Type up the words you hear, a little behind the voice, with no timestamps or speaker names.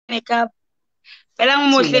makeup. Phela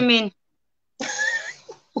ngimuhle mina.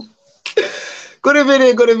 Good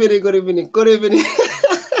evening, good evening, good evening, good evening.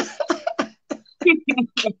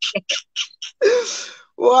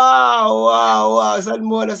 Wow.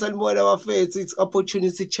 Sanibona bafethu. It's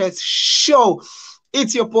Opportunity Chat Show.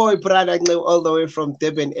 It's your boy Brada Nxewu all the way from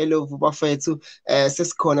Durban. Elovu bafethu.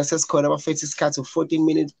 Sesikhona bafethu isikhathi 14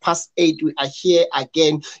 minutes past 8. We are here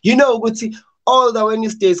again. You know ukuthi all the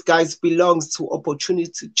Wednesdays, guys, belongs to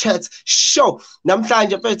Opportunity Chat Show.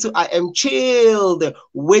 Namhlanje bafethu, I am chilled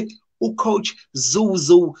with ucoach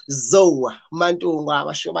Zuziwe Mantunga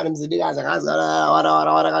abashobana mzilikazi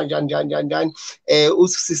wara kanjani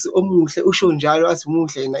usisi omuhle usho njalo athi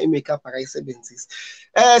muhle na imakeup akayisebenzisi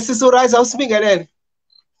sisi rise awusibingelele.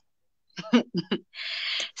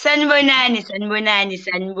 Sanibonani.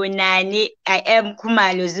 I am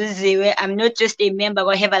Khumalo Zuziwe. I'm not just a member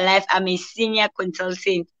of Have a Life. I'm a senior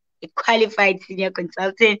consultant, a qualified senior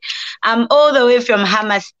consultant. I'm all the way from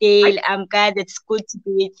Hammersdale. I'm glad it's good to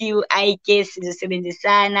be with you. I guess it's to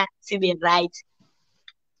be right.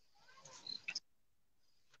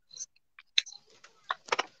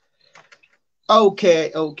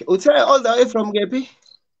 Okay. Uthele all the way from Gepi?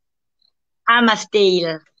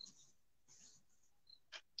 Hammersdale.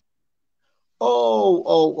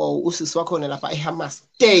 Oh, usisi wakhona lapha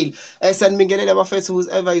eHammersdale. Sanibingelele bafethu,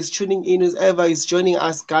 whoever is tuning in, whoever is joining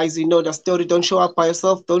us, guys. You know the story. Don't show up by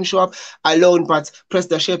yourself. Don't show up alone, but press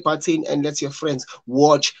the share button and let your friends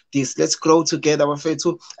watch this. Let's grow together,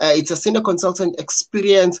 bafethu. It's a senior consultant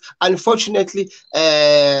experience. Unfortunately,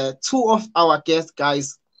 two of our guests,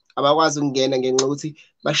 guys, abakwazi ukungena ngenxa ukuthi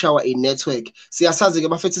bashawa i-network. Siyasazi ke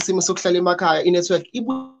bafethu isimo sokuhlala emakhaya i-network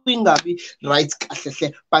ibingabi right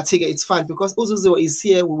kahle but-ke it's fun because Zuziwe is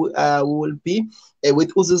here. We will be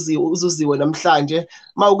with Zuziwe namhlanje.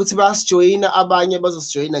 Mawukuthi bayasijoyina abanye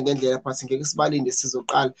bazosijoyina ngendlela but ngeke sibalinde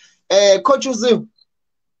sizoqala. Coach Zuziwe.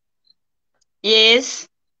 Yes.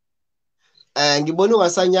 Ngibona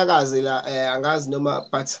ungasanyakazi la angazi noma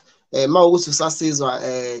but mawukuthi usasizwa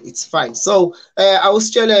it's fine. So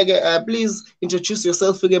awusitshele-ke please introduce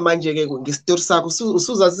yourself ke manje-ke ngestory sakho.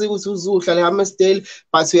 Usuzazi ukuthi uzuhlala eHammersdale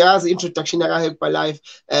but uyazi introduction yaka Herbalife.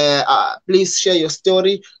 Please share your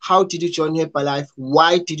story. How did you join Herbalife?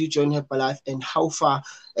 Why did you join Herbalife? And how far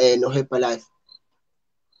no Herbalife?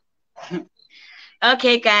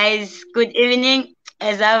 Okay, guys. Good evening.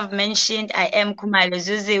 As I've mentioned, I am Khumalo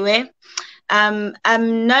Zuziwe. I'm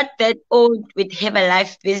not that old with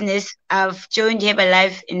Herbalife business. I've joined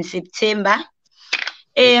Herbalife in September.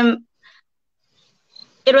 It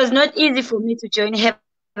was not easy for me to join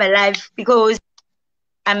Herbalife because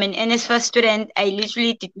I'm an NSFA student. I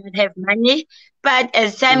literally did not have money. But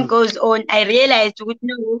as time goes on, I realized,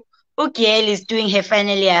 no, UGL is doing her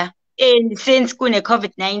final year. And since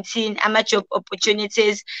COVID-19, job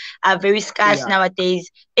opportunities are very scarce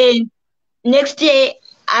nowadays. And next year,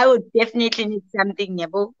 I would definitely need something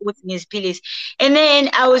nabo with Miss Pilis. And then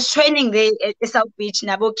I was training there at the South Beach,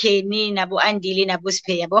 nabo Kenny, nabo Andili, nabo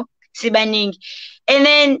Speyabo, Sibaning. And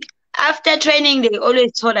then after training, they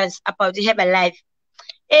always told us about the Herbalife.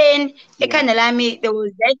 And it kind of like me, there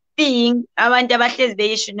was that thing, I want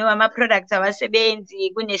they should know my products, I was saying,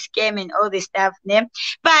 scam and all this stuff.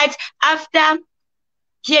 But after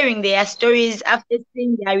hearing their stories, after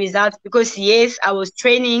seeing their results, because yes, I was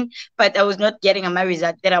training, but I was not getting my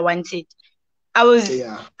result that I wanted. I was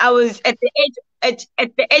at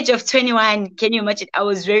the age of 21. Can you imagine? I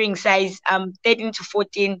was wearing size 13 to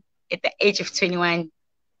 14 at the age of 21.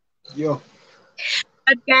 Yo.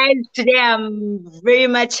 But guys, today I'm very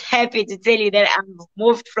much happy to tell you that I've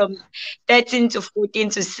moved from 13 to 14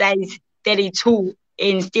 to size 32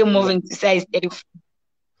 and still moving to size 34.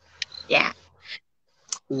 Yeah.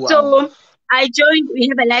 Wow. So I joined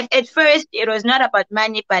Herbalife. At first, it was not about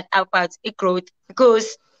money, but about a growth.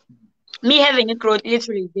 Because me having a growth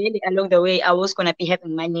literally daily along the way, I was going to be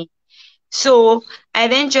having money. So I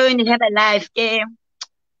then joined Herbalife.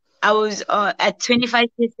 I was at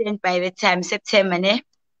 25% by the time September.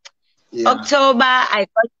 October, I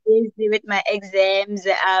got busy with my exams.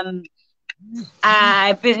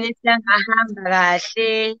 Business lang ahamba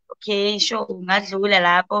kahle. Okay, sure, ngadlula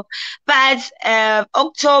lapho. But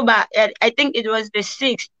October, I think it was the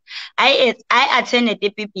 6th, I attended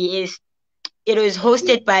the PPS. It was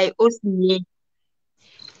hosted by Osniye.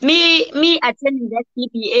 Me attending that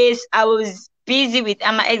PPS, I was busy with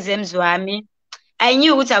my exams. I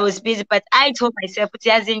knew what I was busy, but I told myself,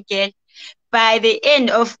 by the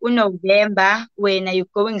end of November, when are you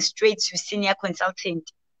going straight to senior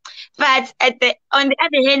consultant? But on the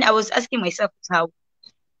other hand, I was asking myself how.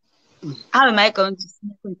 how am I going to see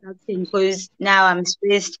consulting? Because now I'm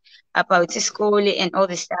stressed about school and all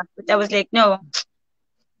this stuff. But I was like, no,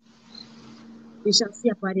 we shall see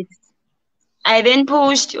about it. I then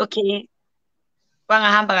pushed, okay,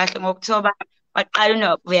 kwangahamba kahle ngo-October, waqala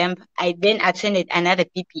uNovember. I then attended another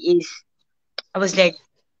BPS. I was like,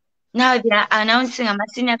 now they are announcing I'm a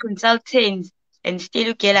senior consultant and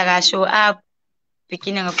still ugela ka show up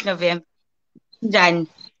beginning of November. Njani?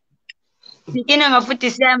 Beginning of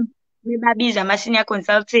December, mebabiza ama-senior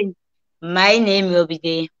consultant, my name will be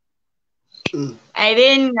there. I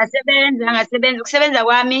then ngasebenza. Ukusebenza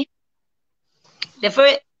kwami,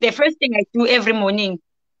 the first thing I do every morning,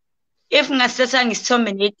 if ngasithatha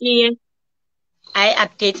ngisithombe netiye, I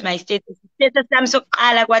update my status. Status sami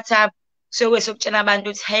sokuqala ku-WhatsApp sokutshela abantu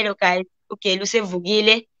ukuthi hello guys, ugeli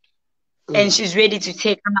usevukile and she's ready to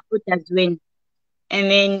take ama-orders when. And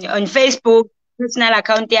then on Facebook, personal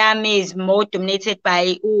account yami is more dominated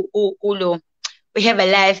by ulo. We have a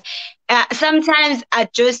life. Sometimes I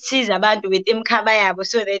just tease abantu with imkhaba yabo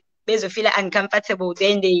so that bezofeel uncomfortable.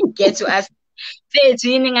 Then they get to ask, "Fethu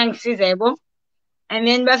yini ngangisiza yabo?" And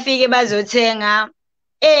then bafike bazothenga.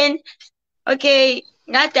 And okay,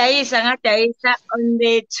 ngadayisa on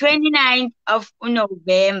the 29th of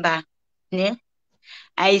November. Ne?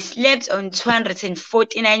 I slept on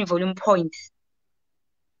 249 volume points.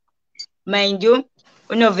 Mind you,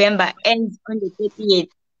 November ends on the 30th.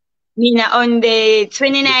 Mina on the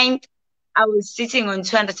 29th, I was sitting on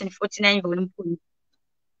 249 volume points.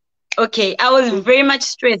 Okay, I was very much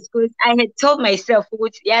stressed because I had told myself,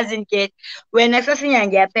 which doesn't get when and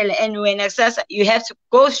when you have to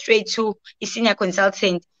go straight to a senior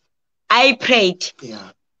consultant. I prayed.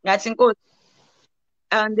 Yeah. That's in good.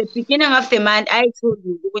 On the beginning of the month, I told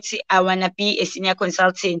you, I wanna be a senior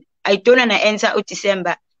consultant. I don't wanna enter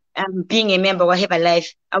December being a member of Have a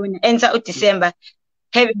Life. I wanna enter December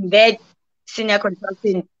having that senior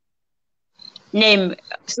consultant name.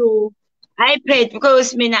 So I prayed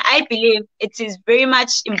because I believe it is very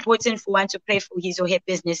much important for one to pray for his or her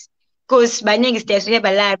business. Because Baning is there to have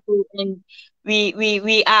a life and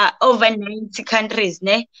we are over 90 countries,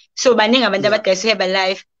 ne? So Baning abantu to have a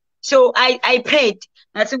life. So I prayed.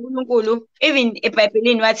 Nathi uNkulunkulu, even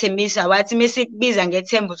eBhayibhelini wathembisa wathi mesikubiza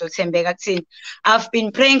ngethemba uzothembeka kuthini. I've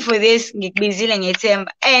been praying for this ngikubizile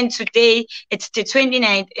ngethemba, and today it's the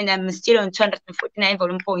 29th and I'm still on 249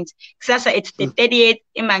 volume points. Kusasa it's the 38th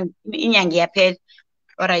inyanga iyaphela.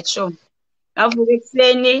 Alright, sure. Ngavuka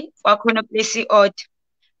ekuseni kwakhona place i-order.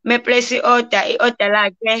 Me place i-order, i-order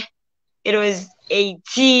lakhe it was a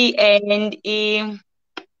tea and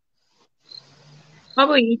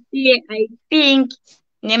I think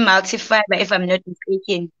multi-fiber, if I'm not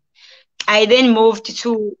mistaken. I then moved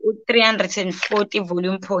to 340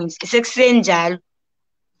 volume points. It's exenjal.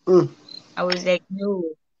 I was like, no.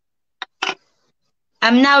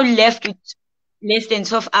 I'm now left with less than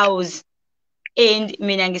 12 hours. And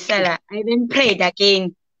Minangisala. I then prayed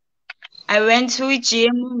again. I went to a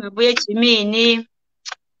gym.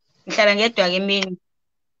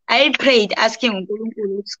 I prayed asking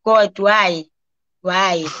God, why?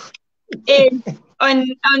 And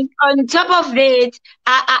on top of that,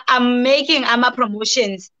 I'm making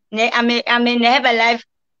promotions. I mean, I have a life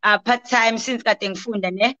part-time since getting food.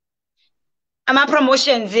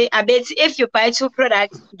 Promotions, I bet if you buy 2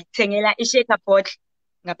 products, ngithengela i-shaker bottle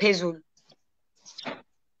ngaphezulu.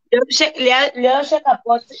 Leyo shaker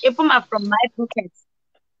bottle iphuma from my pocket.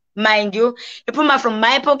 Mind you, iphuma from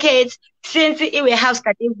my pocket since i-warehouse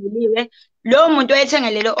kade ivuliwe. Lo muntu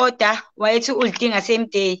wayethenga lelo order wayethi ulidinga same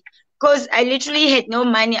day. Because I literally had no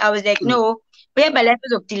money. I was like, no, we have a life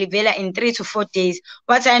uzokudilivela in 3 to 4 days.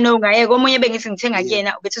 What I know, omunye bengithi ngithenga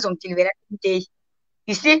kuyena ubethi uzongidilivela same day.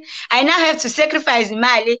 You see, I now have to sacrifice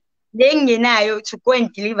imali lengingenayo to go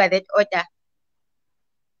and deliver that order.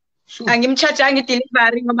 Angimcharge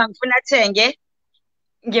delivery ngoba ngifuna athenge.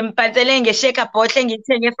 Ngimbhadele nge-shaker bottle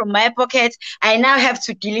ngithenge from my pocket. I now have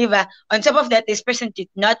to deliver. On top of that, this person did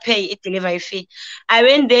not pay a delivery fee. I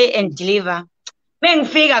went there and deliver.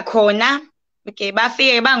 Bengifika khona, okay,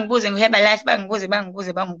 bafike bangibuze ngiHave a Life, bangibuze.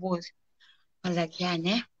 I was like, yeah,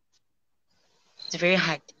 ne? It's very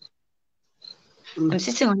hard. I'm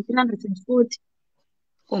sitting on 340.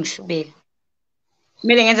 Kungisubele.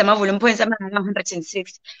 Kumele ngenze ama-volume points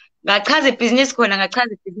ama-106. Ngachaza ibhizinisi khona,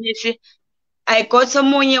 ngachaza ibhizinisi. I got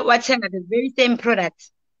someone wathenga the very same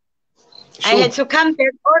product. Sure. I had to come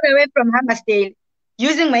back all the way from Hammersdale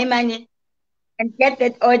using my money and get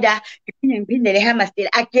that order.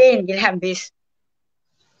 Again,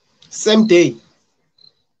 same day.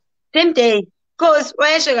 Same day. Because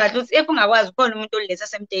if I was going to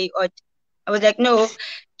same day order, I was like, no,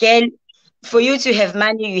 girl, for you to have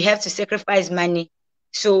money, you have to sacrifice money.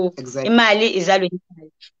 So Exactly. imali izalwa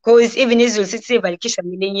imali. Because even izulu sithi valikhishwa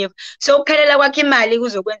milenyevu. So ukukhalela kwakho imali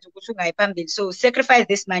kuzokwenza ukuthi ungayi phambili. So sacrifice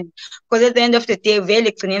this money. Because at the end of the day,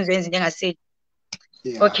 vele kugcina yenziwe izinto engasile.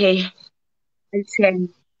 Yeah. Okay.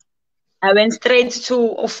 I went straight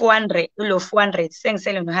to 400, ulo 400,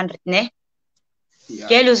 sengisele no 100 ne. Yeah.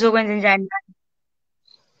 Ngeke uzokwenza njani?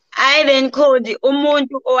 I then called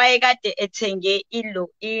umuntu owayekade ethenge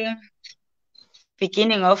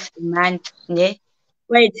beginning of the month ne.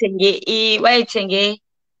 Wayethenge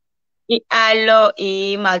i-aloe,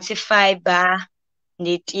 i-multifiber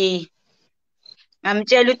netiye.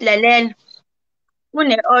 Ngamtshela ukuthi lalela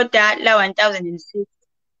une-order la-1006.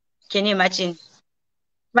 Can you imagine?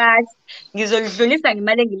 But ngizolidlulisa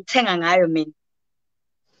ngemali engilithenga ngayo mina.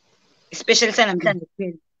 Especially sanamhlanje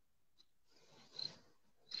kuphela.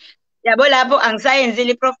 Yabo lapho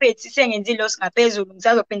angisayenzile i-profit, sengenzile loss ngaphezulu,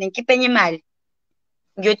 ngisazophinde ngikhiphe enye imali.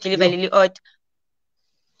 Ngiyodeliver leli order.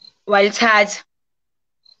 Walithatha.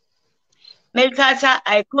 Melithatha,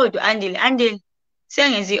 I called u-Andile. Andile,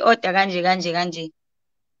 sengenze i-order kanje.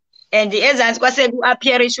 And ezansi kwase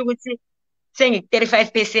ku-appear-isha ukuthi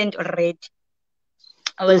sengiku-35% already.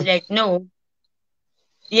 I was like, no.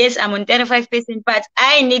 Yes, I'm on 35%, but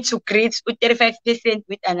I need to greet 35%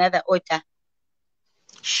 with another order.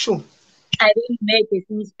 Sure. I didn't make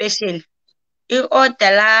anything special.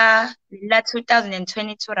 I-order la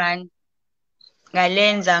 2022 rand.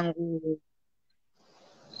 Ngalenza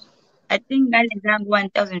I think ngalenza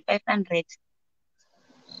 1,500.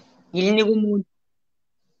 Ngilinika umuntu.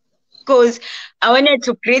 Because I wanted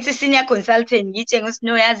to create a senior consultant. Ngitshenge ukuthi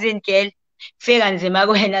no yazini girl. Fika nzima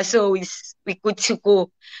kuwena, so we good to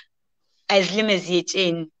go. As lime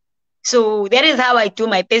ziyetsheni. So that is how I do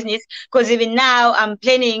my business. Because even now I'm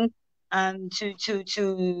planning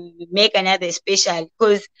to make another special.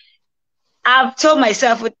 Because I've told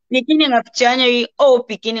myself at beginning of January or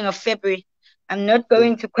beginning of February, I'm not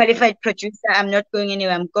going to qualified producer. I'm not going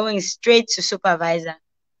anywhere. I'm going straight to supervisor.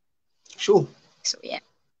 Sure. So yeah.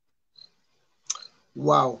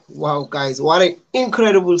 Wow, guys. What an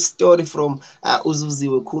incredible story from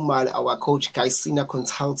Zuziwe Khumalo, our coach, guys, senior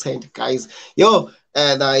consultant, guys. Yo,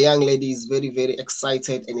 the young lady is very, very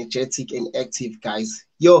excited, energetic, and active, guys.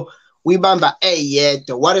 Yo, we bamba, hey, yeah,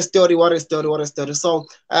 what a story. So,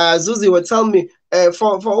 Zuziwe, tell me,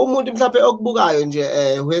 for umuntu mhlawumbe okubukayo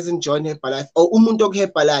nje who hasn't joined Herbalife, or umuntu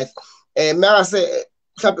okuHerbalife, mase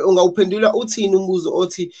mhlawumbe ungawuphendula uthini umbuzo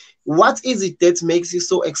othi, what is it that makes you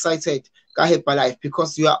so excited Herbalife?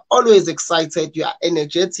 Because you are always excited, you are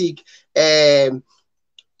energetic.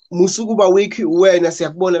 Musukuba wiki wena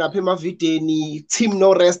siyakubona lapha emavideni, team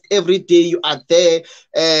no rest, every day you are there.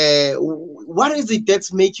 What is it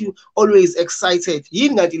that make you always excited?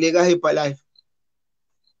 Yini kanti le Herbalife?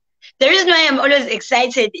 The reason why I'm always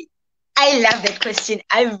excited, I love that question.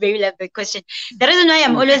 I very love that question. The reason why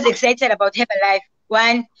I'm always excited about Herbalife,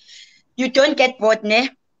 one, you don't get bored, ne?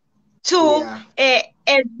 Two,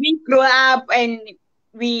 as we grow up and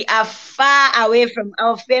we are far away from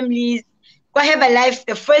our families, Herbalife,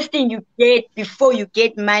 the first thing you get before you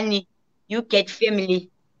get money, you get family.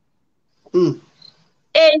 And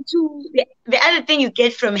two, the other thing you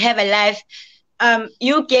get from Herbalife,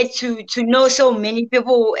 you get to know so many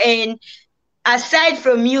people. And aside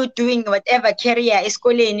from you doing whatever career is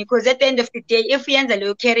calling, because at the end of the day, if you enter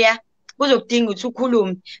your career,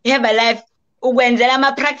 Herbalife, ukwenzela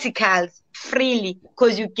ama-practicals freely,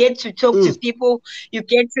 because you get to talk to people, you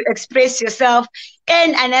get to express yourself.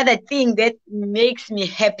 And another thing that makes me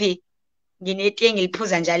happy, nginetiye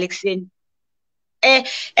engiliphuza njalo ekuseni.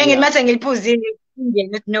 Engithi mase ngiliphuzile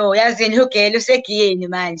no, yazini ugele usegiyeni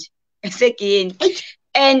manje, usegiyeni.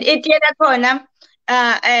 And itiye lakhona,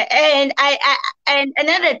 and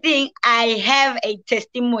another thing, I have a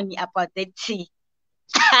testimony about that tea.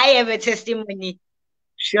 I have a testimony.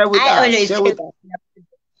 Share with us.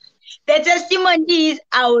 The testimony is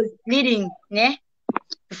I was bleeding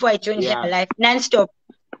before I joined Herbalife, non-stop.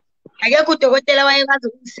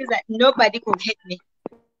 Nobody could hit me.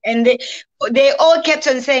 And they all kept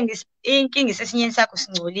on saying this. I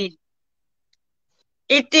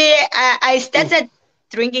started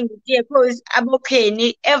drinking the tea because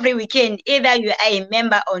every weekend, either you are a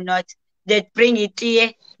member or not, they bring it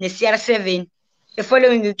tea, the CR7. The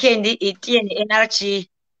following weekend, it tea and NRG.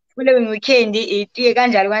 Following weekend, it tea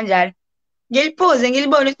kanjalo. Ngiliphuze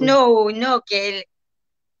ngilibona ukuthi no girl.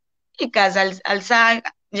 Igazi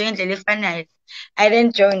alisaka njengendlela efanayo. I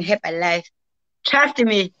then joined Herbalife. Trust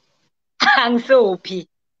me, angisophi.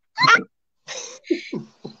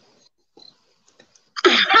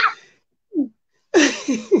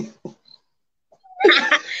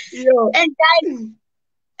 And guys,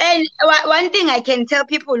 and one thing I can tell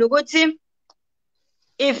people, Luguti,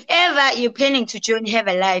 if ever you're planning to join Have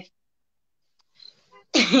a Life,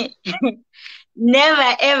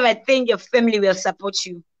 never ever think your family will support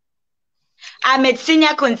you. I'm a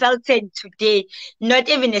senior consultant today. Not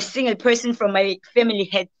even a single person from my family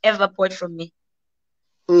had ever bought from me.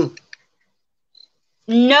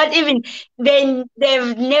 Not even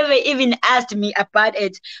they've never even asked me about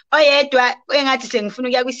it. Oh yeah,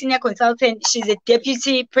 senior consultant. She's a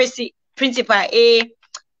deputy principal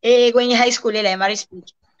when high school primary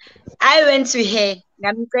speak. I went to her.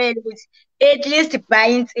 At least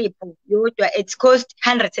buying people, it cost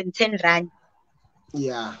 110 rand.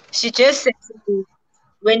 Yeah. She just said to me,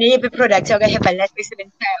 when you have a product, you have a life.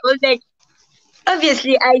 I was like,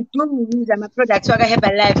 obviously, I do use my product, so I have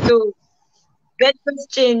a life. So that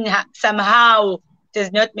question somehow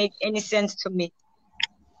does not make any sense to me.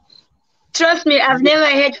 Trust me, I've never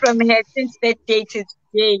heard from her since that day to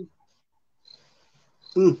today.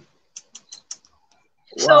 Wow.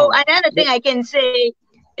 So another thing I can say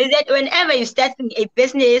is that whenever you're starting a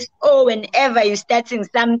business or whenever you're starting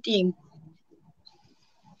something,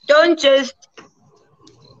 don't just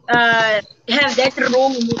have that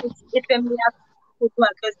room if family who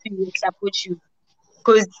are close to you will support you.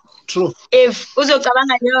 Because True. if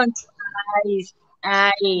uzocabanga leyo nto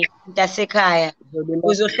hayi mntasekhaya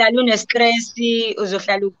uzohlala une-stress,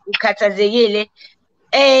 uzohlala ukhathazekile,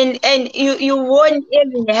 and you won't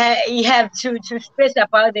even have to stress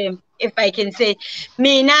about them, if I can say.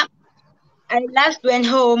 Mina, I last went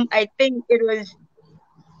home, I think it was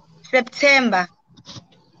September,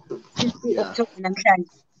 October namhlanje.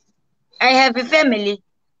 I have a family.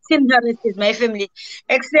 Team Harvest is my family.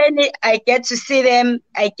 Externally, I get to see them.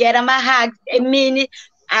 I get them a hug. I mean,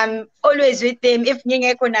 I'm always with them. If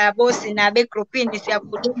ngingekho nabo sinabe groupini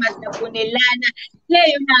siyakhuluma siyafonelana.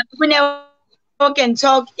 Hey, kuna walk and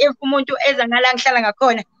talk. If umuntu eza ngala ngihlala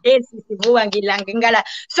ngakhona, hey sisivuka ngilanga ngala.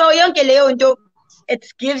 So yonke leyo nto,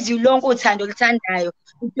 it gives you lonke uthando oluthandayo.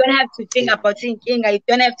 You don't have to think about inkinga. You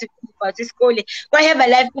don't have to think about isikole. Kwa-Have a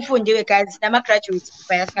Life kufundiwe, guys. Nama-graduates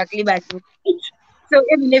singakulibali. So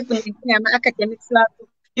even if academics,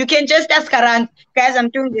 you can just ask around, guys, I'm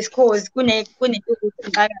doing this course. Boom, and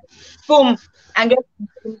get.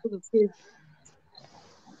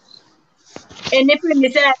 And if we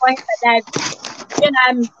say I want Life, then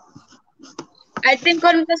I think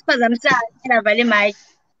on this because I'm saying I value my.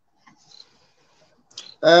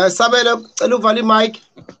 Sabelo, hello, Valley Mike.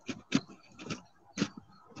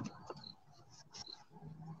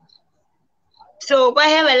 So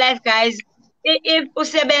Have a Life, guys. If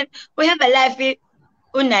we have a life,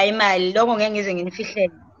 unayo imali, lokho ngeke ngize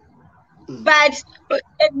nginifihlele. But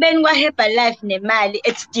ekubeni Have a Life nemali,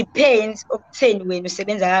 it depends okutheni wena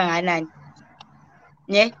usebenza kangakanani.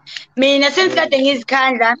 Ne? Mina since kade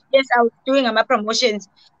ngizikhandla, yes, I was doing ama-promotions,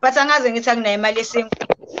 but angaze ngithi akunayo imali esinkwa.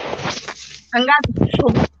 Angazi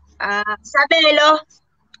Sabelo.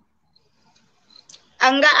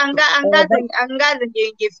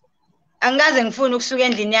 Angaze ngifune ukusuka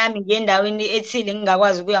endlini yami ngiye endaweni ethile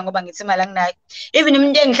ngingakwazi ukuya ngoba ngithi imali anginayo. Even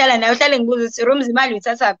umuntu engihlala naye uhlale ngibuza ukuthi Rooms imali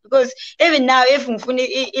uyithatha, because even now if ngifuna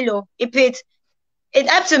i-pit,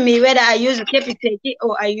 it's up to me whether I use Capitec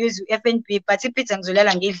or I use FNB, but i-pit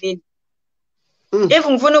angizolala ngidlile. If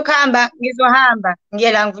ngifuna ukuhamba ngizohamba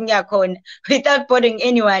ngiye la ngifuna ukuya khona without bothering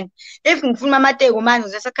anyone. If ngifuna amateku manje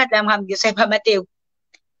ngizosekhadi lami ngihambe ngiyoswayipha amateku.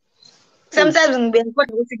 Sometimes ngibe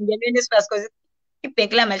ngikhohlwa ukuthi ngingene NSFAS because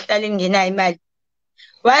ibhenki lami alihlali lingenayo imali.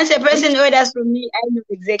 Once a person orders from me, I know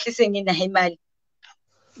exactly senginayo imali.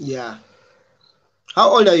 Yeah. How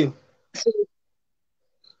old are you? So,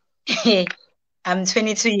 I'm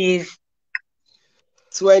 22 years.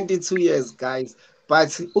 22 years, guys.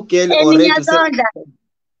 But okay, already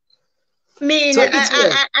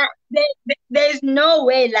there's no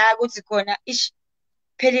way la ukuthi khona ish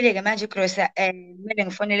phelile ke manje igrocer kumele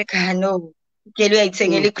ngifonele ekhaya. No. Ugeli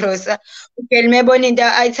uyayithengela igrocer. Ugeli mebona into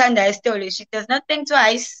ayithandayo esitolo, she does not think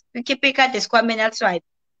twice. Ukhipha ikhadi esikhwameni aliswipe.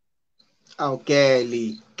 Oh,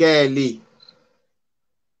 Kelly.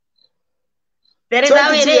 That is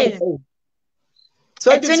how it is.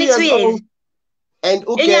 22 years old. And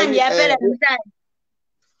inyanga yaphela namhlanje.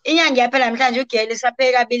 Inyanga yaphela namhlanje ugeli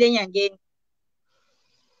sapheka kabili enyangeni.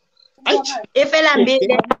 Ifela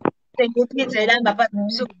mbili sengiphithela ngapha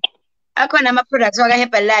usuku. Akhona ama-products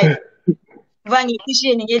waka-Have a Life. Ngivuka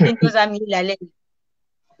ngiyekishini ngidla into zami ngilalele.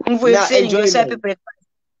 Ngivuka ekuseni ngiyoswapha i-breakfast.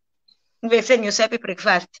 Ngivuka ekuseni ngiyoswapha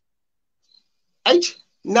i-breakfast.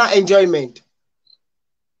 Na enjoyment.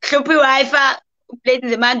 Hlupha i-Wi-Fi, uplate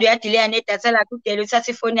zemandi uyadileya nedatha lakho ugeli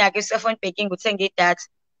uthatha ifoni yakhe usefone banking uthenge idatha.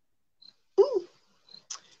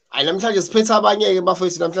 Hayi namhlanje siphethe abanye-ke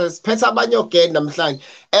bafowethu, namhlanje siphethe abanye ogeni namhlanje.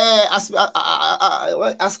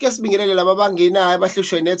 Asike sibingelele laba abangenayo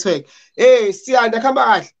abahlushwe network. Hey Siyanda, kuhamba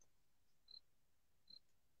kahle?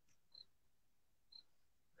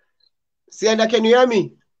 Siyanda, can you hear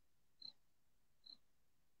me?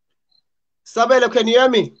 Sabelo, can you hear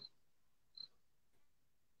me?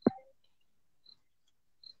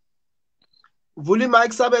 Vuli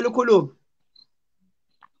mic Sabelo, ukhuluma.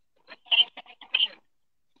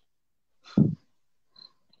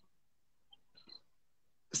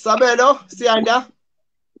 Sabelo, Siyanda.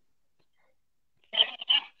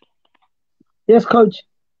 Yes, coach.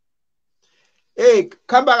 Hey,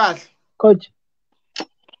 kuhamba kahle? Coach.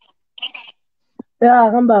 Yeah,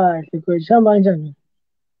 kuhamba kahle coach. Hamba kanjani?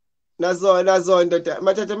 Nazo ndoda.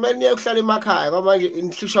 Mathatha manje niye ukuhlala emakhaya ngoba manje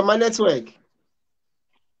ngihlushwa ama network.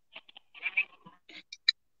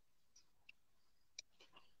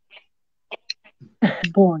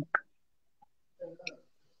 Born.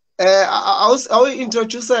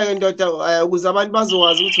 Awu-introduce-ke ndoda ukuze abantu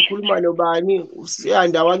bazokwazi ukuthi ukhuluma nobani,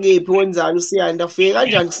 uSiyanda wakephi, wenzani uSiyanda, ufike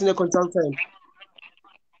kanjani kusine consultant?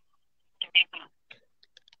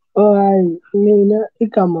 Oh hayi, mina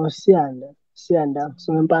igama uSiyanda. Siyanda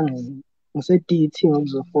ngempangeni. Ngise-DT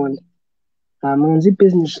ngokuzofunda. Ngenza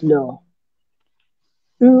i-business law.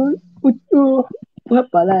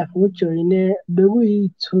 Herbalife ngijoyine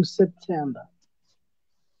bekuyi-2 September.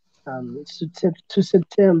 2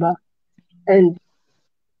 September, and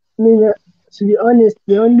mina, to be honest,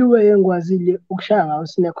 the only way engikwazile ukushaya ngawo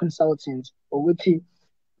senior consultant ukuthi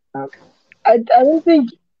I don't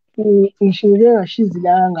think ngishintshile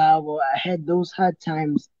ngashizila kangako. I had those hard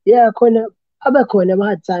times. Yeah, abekhona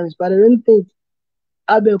ama-hard times, but I don't think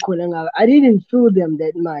abekhona ngako. I didn't feel them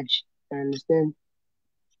that much. I understand.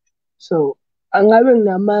 So angabe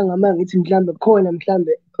nginamanga uma ngithi mhlambe khona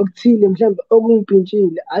mhlambe okuthile mhlambe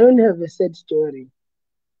okungiphintshile. I don't have a sad story.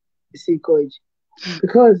 You see, coach,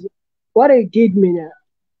 because what I did, mina,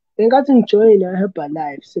 ngenkathi ngijoyina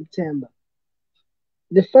Herbalife September,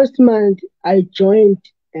 the first month I joined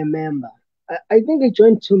a member. I think I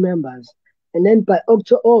joined 2 members, and then by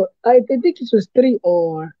October, I think it was 3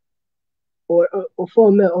 or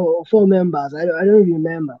 4 members. I don't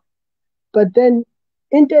remember. But then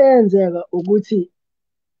into eyenzeka ukuthi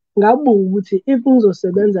ngabuka ukuthi if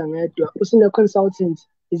ngizosebenza ngedwa usine consultant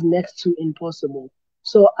is next to impossible.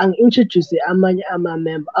 So angi-introduce amanye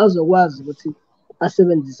ama-member azokwazi ukuthi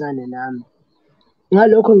asebenzisane nami.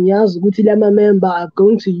 Ngalokho ngiyazi ukuthi lama-member are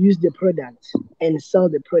going to use the product and sell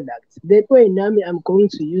the product. That way nami I'm going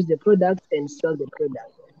to use the product and sell the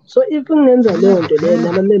product. So if ngenza leyo nto leyo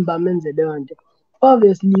nama-member amenze leyo nto,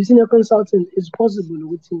 obviously using a consultant is possible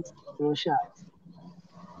ukuthi ngishaya.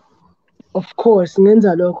 Of course,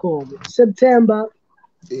 ngenza lokho-ke. September,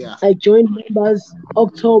 Yeah. I joined members.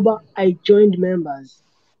 October, I joined members.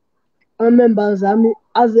 Ama-members ami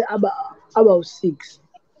aze about 6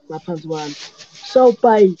 ngaphansi kwami. So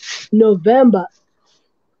by November,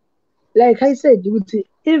 like I said, ukuthi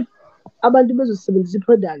if abantu bezosebenzisa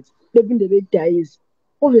i-product bephinde bedayise,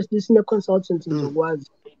 obviously sine consultant ngizokwazi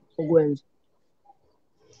ukwenza.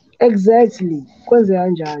 Exactly. Kwenze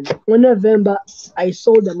kanjalo. NgoNovember, I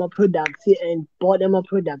sold them a product and bought them a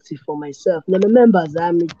product for myself. Now the members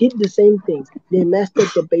did the same thing. They mastered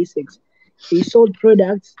the basics. They sold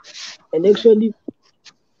products and actually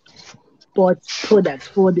bought products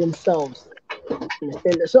for themselves.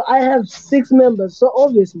 Understand? So I have 6 members. So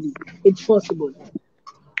obviously it's possible.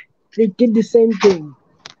 They did the same thing.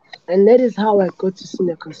 And that is how I got to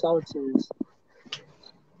senior consultants.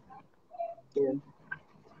 Yeah.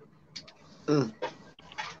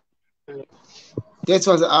 That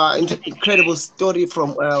was an incredible story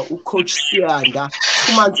from Coach Siyanda.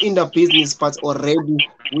 2 months in the business, but already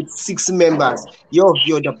with 6 members. Yo,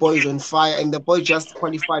 the boy is on fire, and the boy just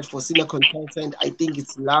qualified for senior consultant. I think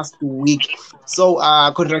it's last week. So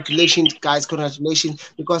congratulations, guys!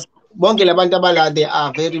 Congratulations, because they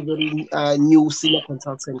are very, very new senior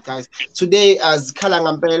consultant, guys. Today, as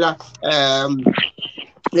Kalangampela,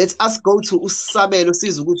 let us go to Sabelo.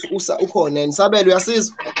 Sizwe ukuthi ukhona and Sabelo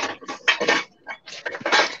uyasizwa?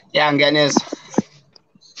 Yeah, ngiyanezwa.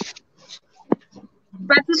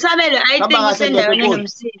 But Sabelo, I think usendaweni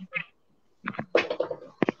enomsindo.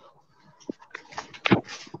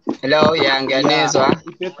 Hello, yeah, ngiyanezwa.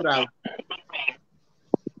 Background.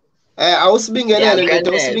 Awusibingelele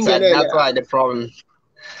ndoda, usibingelele. That's why the problem.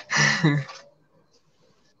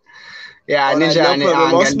 Yeah, ninjani?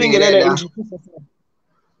 Awusibingelele.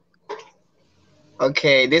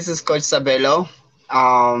 Okay, this is Coach Sabelo.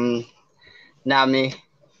 Nami,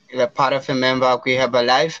 a part of a member of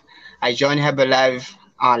Herbalife. I joined Herbalife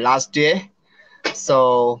last year.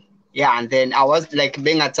 So yeah, and then I was like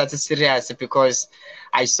being attacked serious because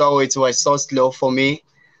I saw it was so slow for me.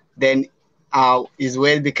 Then is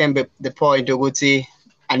where it became the point Oguti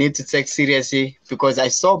I need to take seriously because I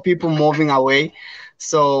saw people moving away.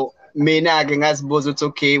 So me now again as it's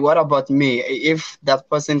okay, what about me? If that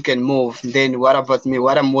person can move, then what about me?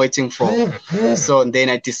 What I'm waiting for? So then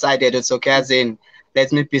I decided it's okay as in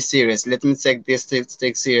let me be serious. Let me take this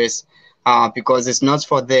take serious. Because it's not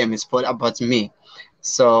for them, it's for about me.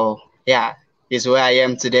 So yeah, is where I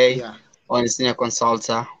am today Yeah. on senior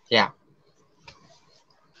consultant. Yeah.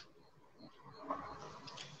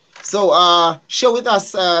 So share with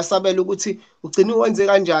us Sabelo ukuthi ugcina wenze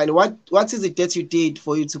kanjani, what is it that you did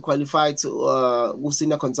for you to qualify to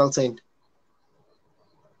senior consultant?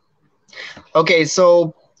 Okay,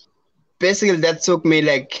 so basically that took me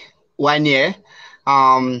like 1 year.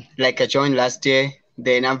 Like I joined last year,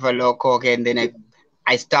 then I'm a local, okay, and then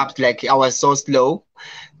I stopped. Like I was so slow.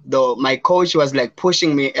 Though my coach was like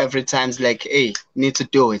pushing me every time, like, hey, you need to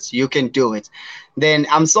do it. You can do it. Then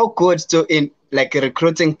I'm so good to in like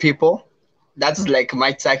recruiting people. That's like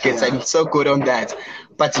my target. Yeah. I'm so good on that.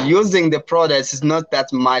 But using the products is not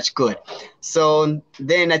that much good. So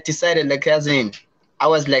then I decided like as in I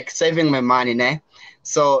was like saving my money, né?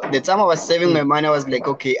 So the time I was saving my money, I was like,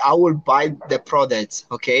 okay, I will buy the products.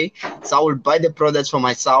 Okay. So I will buy the products for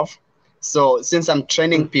myself. So since I'm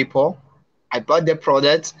training people, I bought the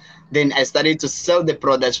product, then I started to sell the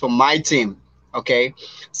products for my team. Okay.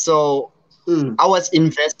 So I was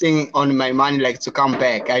investing on my money like to come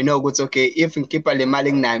back. I know it's okay. If in keep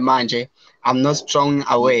maling na manje, I'm not strong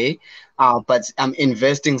away, but I'm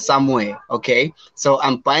investing somewhere. Okay. So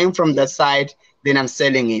I'm buying from that side, then I'm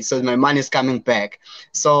selling it. So my money is coming back.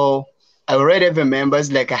 So I already have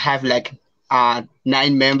members, like I have like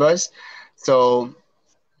 9 members. So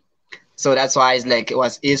that's why it's like it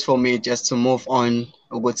was easy for me just to move on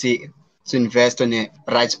Uguti to invest on the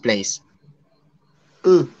right place.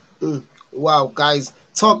 Wow, guys,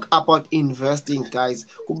 talk about investing, guys.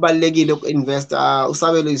 Kubalulekile uku-invest.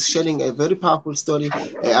 Usabelo is sharing a very powerful story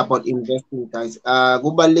about investing, guys.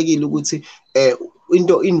 Kubalulekile ukuthi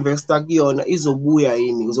into investor kuyona izobuya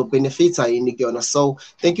yini, uzobenefita yini kuyona. So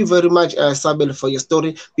thank you very much Sabelo for your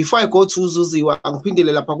story. Before I go to Zuziwe,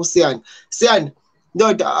 angiphindele lapha kuSiyanda. Siyanda,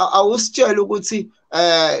 ndoda awusitshela ukuthi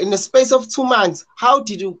in the space of 2 months, how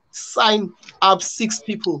did you sign up 6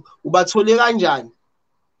 people? Ubathole kanjani?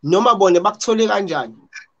 Noma bone bakuthole kanjani?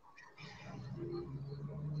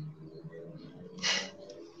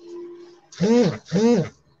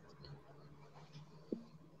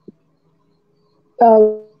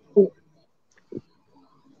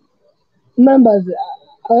 Members,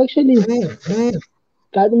 I actually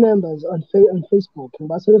got members on Facebook.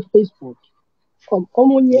 Ngibathole Facebook.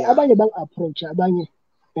 Omunye abanye bang-approach, abanye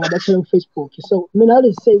ngabathole Facebook. So mina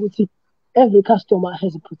I say ukuthi every customer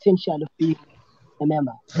has a potential of being a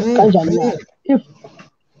member. Kanjani na? If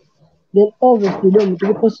then obviously leyo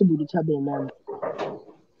muntu possible ukuthi abe a member.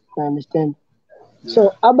 I understand.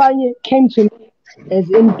 So abanye came to me as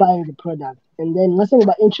in buying the product, and then ngase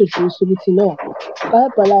ngiba introduce ukuthi no,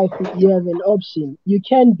 Life you have an option. You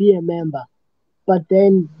can be a member, but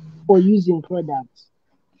then for using products.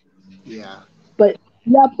 Yeah. But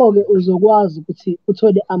lapho-ke uzokwazi ukuthi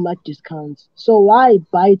uthole ama-discounts. So why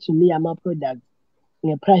buy to me ama-products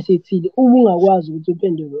nge-price ethile uma ungakwazi ukuthi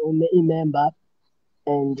uphenduke i-member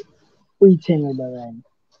and uyithenge lona.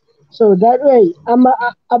 So that way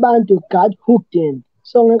abantu got hooked in.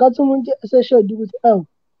 So ngekathi umuntu eseshoda ukuthi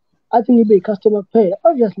athi ngibe i-customer kuphela,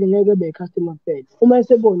 obviously ngeke ebe i-customer kuphela. Uma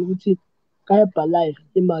esebona ukuthi Life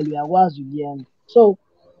imali uyakwazi ukuyenza. So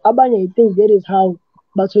abanye I think that is how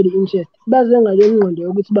bathole i-interest. Baze ngale ngqondo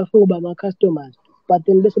yokuthi bafuna ukuba ama-customers, but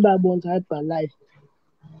then bese bayabona Life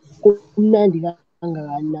kumnandi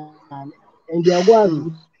kangakanani and uyakwazi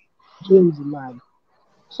ukuthi wenze imali.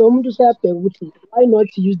 So umuntu useyabheka ukuthi why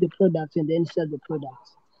not use the products and then sell the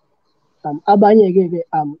products. Abanye-ke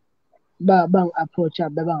bang-approach-a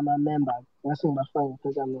bebangama-members ngase ngibafake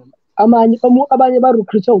ngama-member. Abanye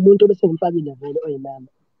ba-recruit-a umuntu bese ngimfakile vele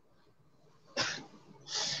oyi-member.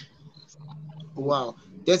 Wow,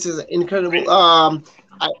 that is incredible.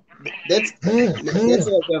 That's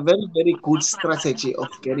a very, very good strategy of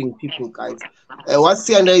getting people, guys. What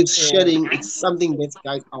Siyanda is sharing, it's something that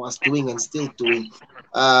guys I was doing and still doing.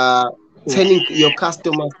 Turning your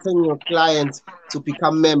customers, turning your clients to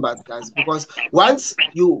become members, guys. Because once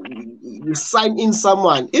you sign in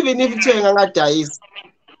someone, even if it's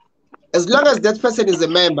as long as that person is a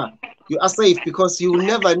member, you are safe because you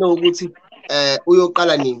never know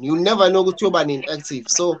you never know what you're active.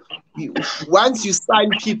 So once you sign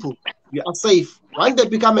people, You are safe. Once they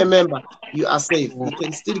become a member, you are safe. You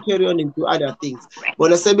can still carry on and do other things.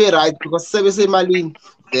 But let's be right because say Malin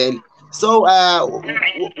then. So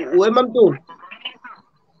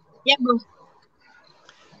Yeah,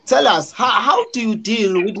 tell us how do you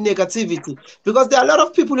deal with negativity? Because there are a lot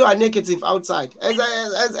of people who are negative outside.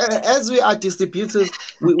 As we are distributors,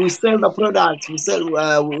 we sell the products, we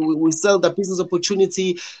sell the business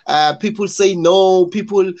opportunity. People say no,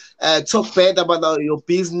 people talk bad about your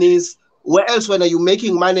business. Where else when are you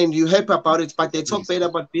making money and you happy about it, but they talk bad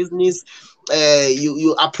about business.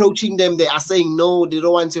 You approaching them, they are saying no, they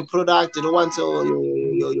don't want your product, they don't want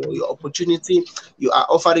your opportunity you are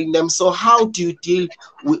offering them. So how do you deal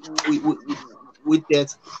with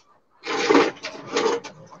that?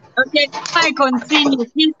 Okay, before I continue,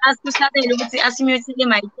 please ask to Sabelo ukuthi asimute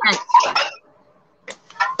my chat.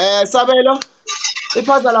 Sabelo,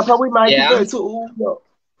 iphaza lapha kwi-mic Yeah. mfethu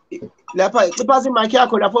lapha iphaza i-mic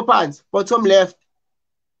yakho lapho phansi bottom left.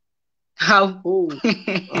 How?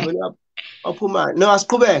 Aphuma no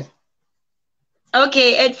asiqhubeke.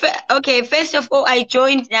 Okay, first of all, I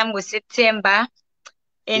joined them with September,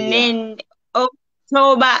 and then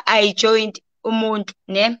October I joined Umuntu,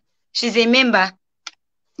 ne? She's a member.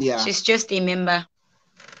 Yeah. She's just a member.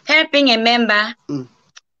 Her being a member,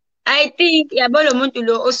 I think yabona umuntu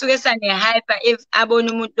lo osuke sane hyper if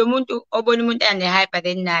abona umuntu lo muntu obona umuntu ane hyper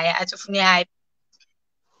then naye athi ufuna hype.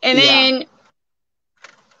 And then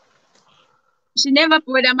she never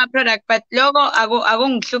bought my product, but logo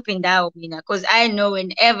akungihluphi ndawo mina because I know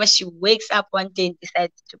whenever she wakes up one day and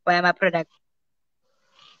decides to buy my product,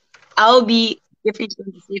 I'll be definitely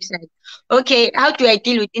on the safe side. Okay, how do I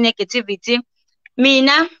deal with negativity?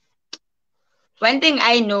 Mina, one thing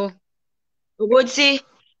I know, ukuthi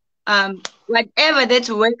whatever that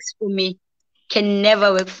works for me can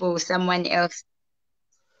never work for someone else.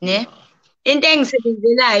 Ne? Into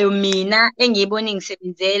engisebenzelayo mina engiyibona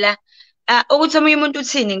ngisebenzela ukuthi omunye umuntu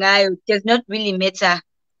uthini ngayo does not really matter.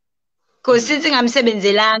 Because since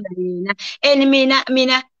ngamsebenzelanga mina and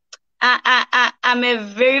mina I'm a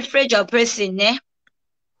very fragile person, ne?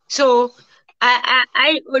 So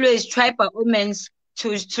I always try by all means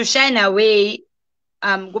to shine away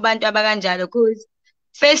kubantu abakanjalo because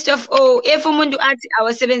first of all, if umuntu athi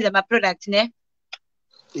awasebenza ama product ne,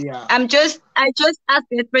 I just ask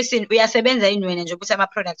that person uyasebenza yini wena nje ukuthi ama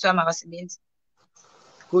products wami awasebenzi.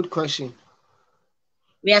 Good question.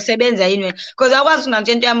 Uyasebenza yini wena? Because akwazi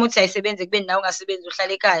ungamtshela into yami ukuthi ayisebenze kube nawe ungasebenzi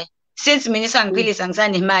uhlala ekhaya. Since mina isangiphilisa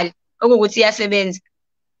ngisanemali okuthi iyasebenza.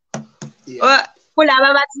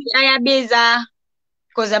 Kulaba bathi ayabiza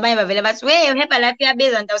because abanye bavele bathi we Herbalife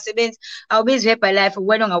iyabiza nto awusebenzi awubizi Herbalife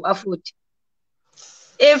wena ongaku-afford.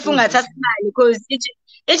 If ungathatha imali because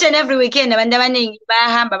each and every weekend abantu abaningi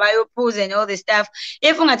bayahamba bayophuza and all this stuff.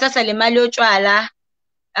 If ungathatha le mali yotshwala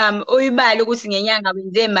uyibala ukuthi ngenyanga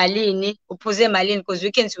wenze malini uphuze malini because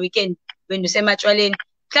weekend to weekend when usematshwaleni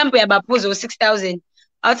mhlawumbe uyabaphuza u-6,000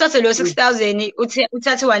 awuthathe lo 6,000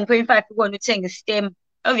 uthathe 1.5 ukona uthenge istem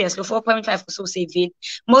obviously 4.5 ususavile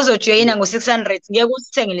mozojoyina ngo-600 ngeke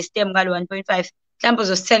usithenge le stem ngalo 1.5 mhlawumbe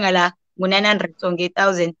uzosithenga la ngo-900 or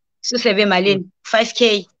nge-1,000 suseve malini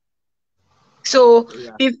 5K. So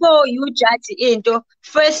before you judge into,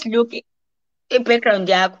 first look at background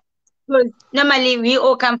yakho. Because normally we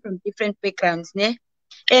all come from different backgrounds, ne?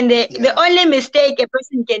 And the only mistake a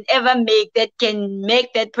person can ever make that can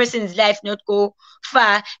make that person's life not go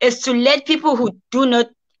far is to let people who do not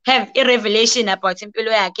have a revelation about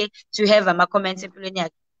impilo yakhe to have a comments empilweni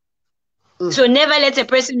yakhe. So never let a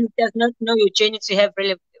person who does not know your journey to have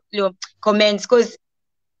comments because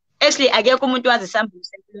actually akekho umuntu wazi isambulu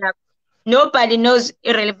sempilo yakho. Nobody knows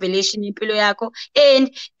a revelation impilo yakho.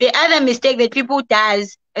 And the other mistake that people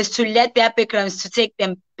does is to let their backgrounds to take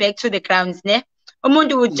them back to the grounds, ne?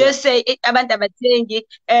 Umuntu would just say abantu abathengi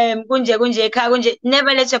kunje ekhaya kunje.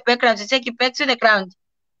 Never let your background to take you back to the ground.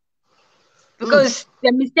 Because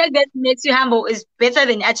the mistake that makes you humble is better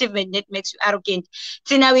than achievement that makes you arrogant.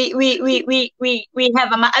 See now we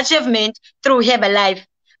have an achievement through Herbalife.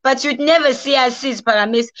 But you'd never see us see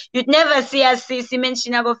paramis. You'd never see us see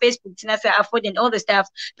mention about Facebook, Tina say afford and all the stuff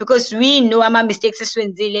because we know our mistakes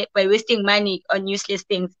by wasting money on useless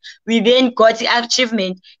things. We then got the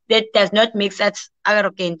achievement that does not make us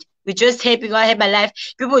arrogant. We're just happy go have a life.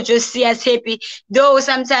 People just see us happy. Though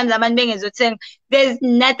sometimes there's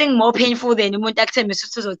nothing more painful than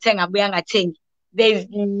there's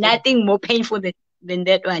nothing more painful than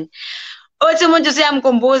that one.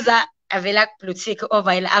 Avela kublutiki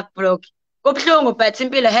ovayela akublock. Kubuhlungu but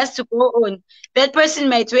impilo has to go on. That person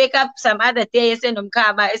might wake up some other day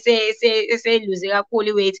esenomkhaba eseluze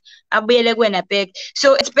kakhulu weight abuyele kuwena back.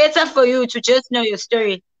 So it's better for you to just know your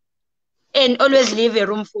story. and always leave a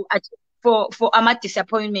room for ama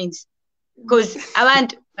disappointments, because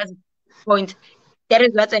abantu point. That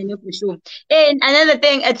is what I know for sure. And another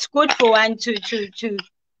thing, it's good for one to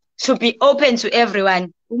be open to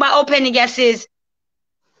everyone. Uba open says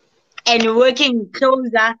and working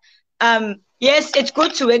closer. Yes, it's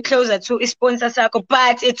good to work closer to a sponsor circle,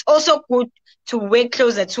 but it's also good to work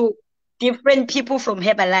closer to different people from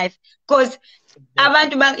Herbalife, because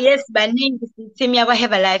abantu yes baningi team yakwa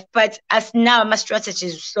Herbalife, but as now my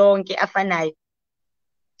strategies sonke afanayo.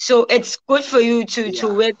 So it's good for you to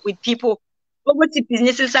work with people. Ukuthi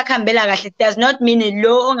ibhizinisi lisakhambela kahle does not mean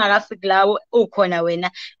lo ongakafiki lawo ukhona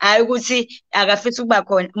wena hayi ukuthi akafisa ukuba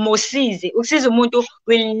khona, mosize ukusiza umuntu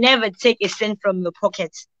will never take a cent from your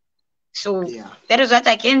pocket. So that is what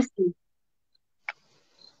I can say.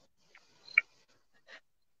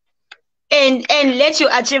 And let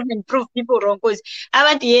your achievement prove people wrong, because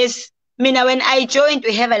abantu yes mina when I joined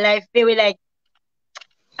to Herbalife they were like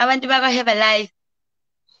abantu baka Herbalife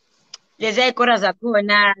lezi ikora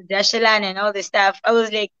zakhona ziyashelana and all the stuff. I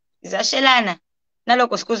was like ziyashelana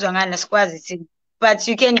naloko sikuzwa ngani sikwazi thina, but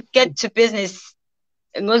you can get to business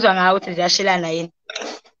ngozwa ngawo ukuthi ziyashelana yini.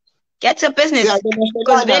 Get to business,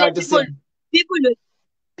 because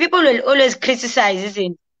people will always criticize,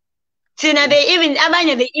 isn't thina they even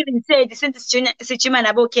said since sijima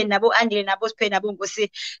nabo Ken nabo Andile nabo Sphe nabo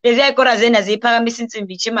Nkosi lezi ikora zena ziphakamisa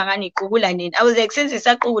insimbi ijima ngani iqukula nini. I was like since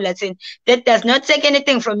isaqukula thina, that does not take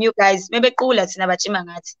anything from you guys. Maybe qukula thina bajima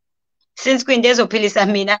ngathi, since kwinto ezophilisa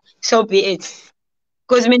mina, so be it,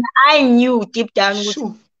 because mina I knew deep down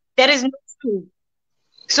that is not true.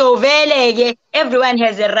 So vele everyone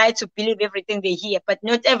has a right to believe everything they hear, but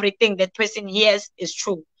not everything that person hears is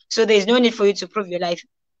true. So there's no need for you to prove your life.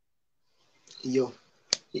 Yo,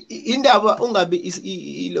 indaba ungabi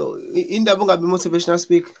indaba ungabi motivational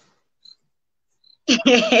speak.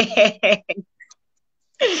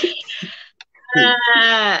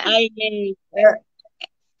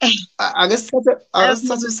 I guess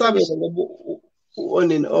Sabelo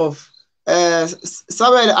on and off.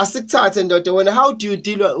 Sabelo asikuthathe ndoda wena, how do you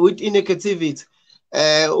deal with negativity?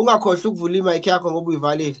 Ungakhohlwa ukuvula imic yakho ngoba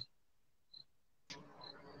uyivalile.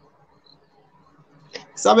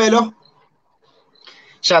 Sabelo,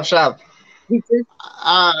 Sharp.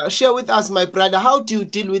 Share with us, my brother, how do you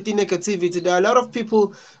deal with the negativity? There are a lot of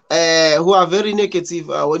people who are very negative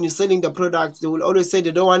when you're selling the product. They will always say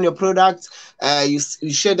they don't want your product. You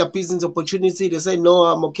share the business opportunity. They say, no,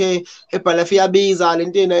 I'm okay. So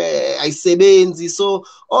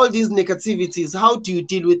all these negativities, how do you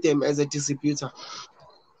deal with them as a distributor?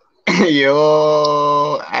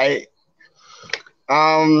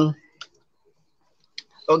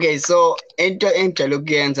 Okay, so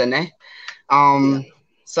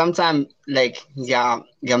sometimes like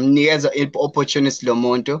ngiyamnikeza opportunity lo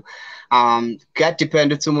muntu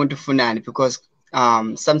kuyadependa ukuthi umuntu ufunani, because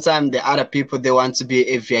sometimes the other people they want to be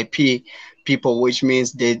a VIP people, which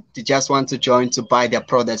means they just want to join to buy their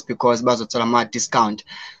products because bazothola ama discount.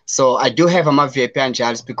 So I do have ama VIP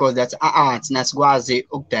anjalo because that's thina sikwazi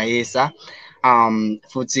ukudayisa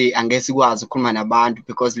futhi angeke sikwazi ukukhuluma nabantu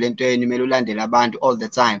because lento yenu kumele ulandele abantu all the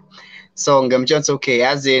time. So ngemtshela okay,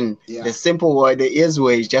 as in the simple way, the easy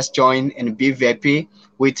way is just join and be VIP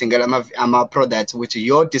with ama products with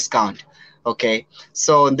your discount. Okay,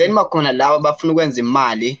 so then makhona laba bafuna ukwenza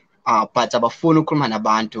imali but abafuna ukukhuluma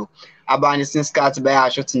nabantu. Abanye since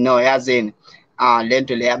bayasho ukuthi no, yazini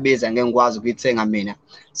lento leyabiza ngeke ngikwazi ukuyithenga mina.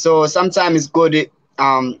 So sometimes it's good,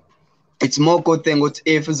 it's more good thing ukuthi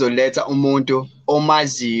if uzoleta umuntu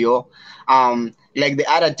omaziyo, like the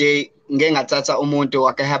other day ngeke ngathatha umuntu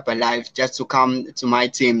waka Herbalife just to come to my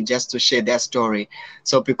team just to share their story.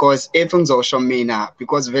 So because if ngizosho mina,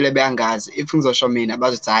 because vele beyangazi, if ngizosho mina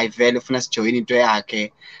bazothi hayi vele ufuna sijoyine into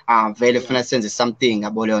yakhe, vele ufuna senze something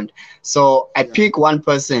abolonto. So I pick one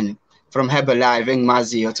person from Herbalife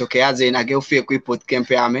engimaziyo ukuthi okay, yazini ake ufike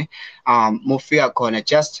kwi-bootcamp yami, mufika khona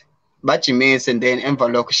just bajimise and then emva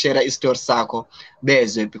lokho share istory sakho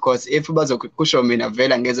bezwe, because if bazokusho mina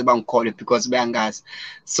vele angeze bangikhole because bayangazi.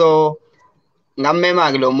 So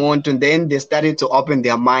ngamema lo muntu, then they started to open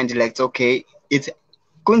their mind like okay, it's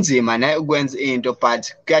kunzima na ukwenza into,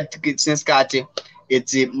 but kunesikhathi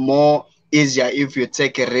it's more easier if you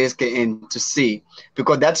take a risk and to see,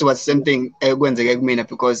 because that's what something ekwenzeke kumina,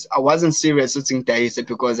 because I wasn't serious shooting ngidayise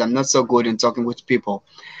because I'm not so good in talking with people.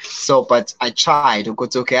 So but I tried to go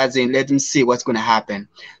to okay, as in let them see what's going to happen.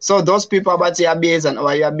 So those people about yabiza and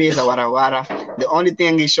yabiza wara, the only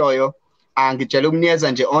thing I show you and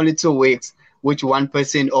nje only 2 weeks, which one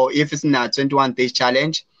person, or if it's not 21 days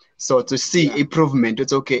challenge, so to see improvement.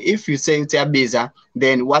 It's okay if you say it's yabiza,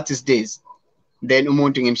 then what is this? then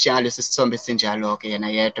umuntu ngimshiya ngaleso sithombe esinjalo-ke yena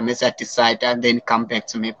yedwa mese decide and then come back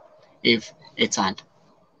to me if ethanda.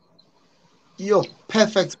 Yo,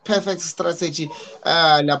 perfect strategy.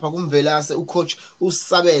 Lapha kumvelase ucoach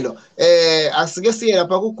uSabelo. Asike siye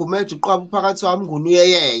lapha kuGumede uqwaba phakathi wami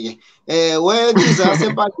ngunuyeyeye. Wensizwa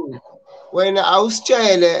yasempandeni. Wena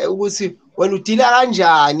awusitshele ukuthi wena udila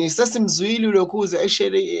kanjani? Sesimzwile lokhuza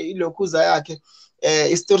eshele ilokhuza yakhe.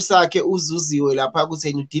 Isitori sakhe uzuziwe lapha ukuthi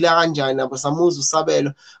yena udila kanjani nabo samuza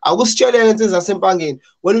uSabelo. Akusitshele insizwa yasempangeni.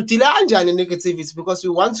 Wena udila kanjani negativity because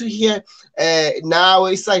we want to hear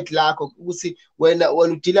nawe iside lakho ukuthi wena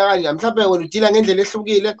udila kanjani. Mhlawumbe wena udila ngendlela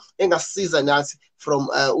ehlukile engasisiza nathi from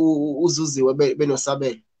uzuziwe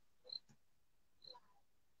benosabelo.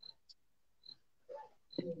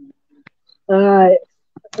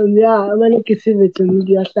 Yeah, ama-negativity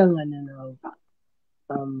umuntu uyahlangana nawo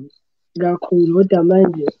kakhulu kodwa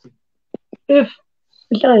manje if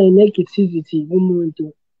ihlangane negativity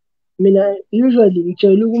kumuntu, mina usually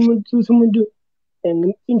ngitshela umuntu ukuthi umuntu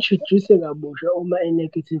ngi-introduce kabusha uma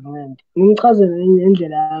e-negative ngento, ngimchazele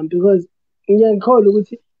ngendlela yami because ngiyakholwa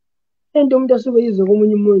ukuthi into umuntu asuke yizwe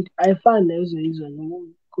komunye umuntu ayifani nayizoyizwa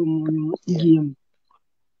komunye kimi.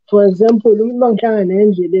 For example, umuntu uma ngihlangana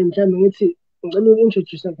nendlela mhlawumbe ngithi ngicela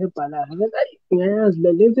uku-introduce ngebhalaza, ngathi ayi ngiyayazi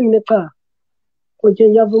le nto mina cha, kodwa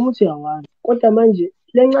ngiyavuma ukuthi uyawazi, kodwa manje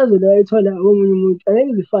le ncazelo ayithola komunye umuntu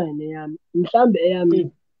angeke izifane neyami. Mhlawumbe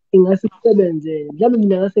eyami ingase isebenzele, mhlawumbe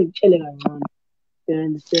mina ngase ngitshele kancane. You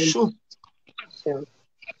understand? Sure. Yeah.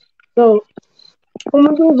 So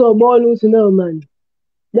umuntu uzobona ukuthi no man,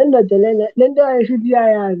 le ndoda lena le nto ayisho ukuthi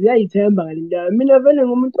iyayazi, iyayithemba ngale nto yami. Mina vele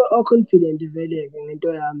ngumuntu o-confident veleke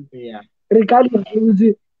ngento yami. Yeah. Regardless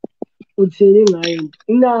ukuthi uthini ngayo into.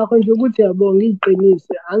 Ngakho nje ukuthi yabo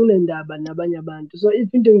ngiyiqinise, anginendaba nabanye abantu. So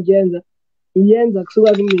if into ngiyenza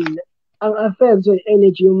kusuka kumina, ang-affectwe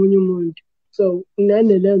i-energy yomunye umuntu. So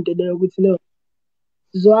nginaneleyo nto leyo ukuthi no,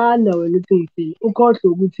 zwana wena uthi ngithini, ukhohlwe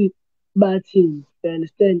ukuthi bathini. You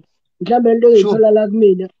understand? Mhlawumbe lento ezithola la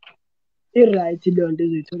kumina i-right leyo nto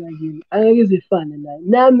ezoyithola kimi, angeke izifane nayo.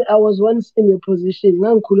 Nami I was once in your position,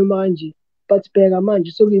 ngangikhuluma kanje, but bheka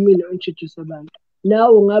manje sekuyimina o-introduce abantu.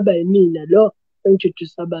 Nawe ungaba yimina lo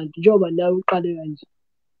o-introduce abantu njengoba nawe uqale kanje.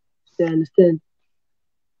 You understand?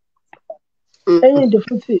 Enye into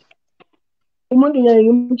futhi umuntu ngiyaye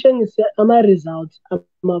ngimtshengise ama-results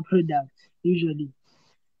ama-product usually.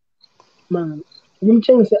 Man,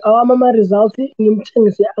 ngimtshengise awami ama-results,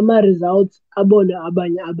 ngimtshengise ama-results abone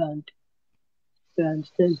abanye abantu. You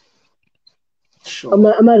understand? Sure.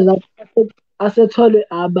 Ama-results asetholwe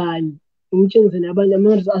abanye, ngimtshengise nabanye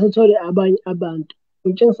ama-results asetholwe abanye abantu,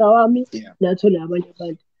 ngimtshengise awami nathole abanye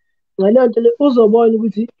abantu. Ngaleyo nto le uzobona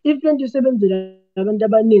ukuthi if lento isebenzela abantu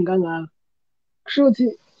abaningi kangaka, kusho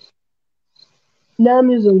ukuthi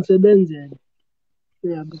nami izongisebenzela.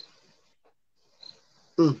 Yabo.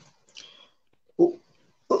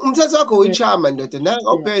 Umthetho wakho uyichama ndoda, nawe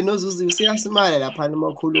awubheke noZuziwe useyasimala lapha noma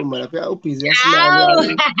ukhuluma lapha ubhizi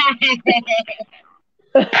yasimala.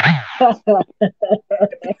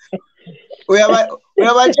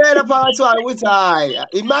 Uyabatshela phakathi wayo ukuthi hayi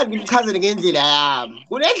imali ngimchazele ngendlela yami,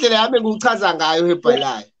 kunendlela yami engichaza ngayo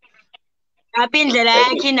hebhalayo. Lapha indlela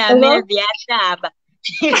yakhe inamevi yahlaba.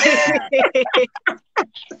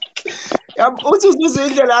 Uthi uZuziwe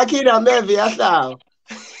indlela yakhe inamevi yahlaba.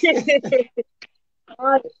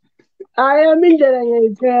 Hayi, yami indlela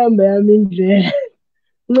ngiyayithemba, yami indlela.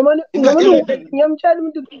 Ngiyamtshela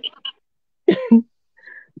umuntu.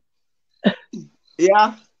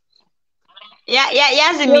 Yeah.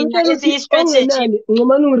 Yazi mina lesi strategy.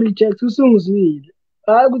 Ngomani ungireject usungizwile.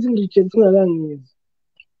 Hayi ukuthi ngireject ungakangizwa.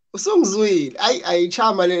 Usungizwile.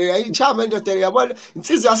 Ayichama le, ayichama indoda yabona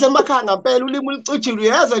insizwa yasemakhaya ngempela ulimi ulucijile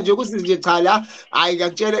uyaza nje ukuthi nje cha la hayi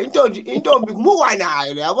ngiyakutshela intombi kumukwa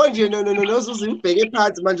nayo le yabo nje noZuziwe ubheke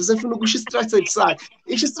phansi manje usefuna ukusho i-strategy sakhe.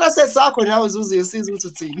 Isho i-strategy sakho nawe Zuziwe siza ukuthi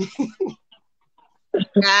uthini.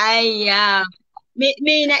 Hayi ya.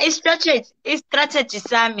 Mina i-strategy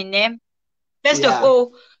sami ne. First of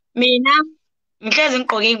all, mina ngihlezi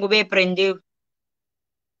ngigqoke ingubo ebrandiwe.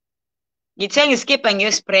 Ngithenga iskippa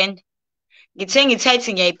ngiyosibrand. Ngithenga i-tight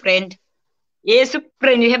ngiyayibrand. Yes,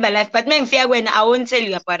 ubrand Herbalife, but mengifika kuwena I won't tell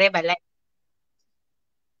you about Herbalife.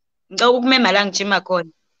 Ngicela ukumema la ngijima khona.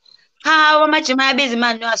 Hawu amajima ayabiza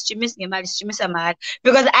imali no asijimisi ngemali sijimisa mahhala.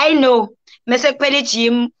 Because I know mase kuphela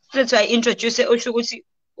i-gym futhi introduce usho ukuthi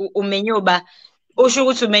umenyoba. Usho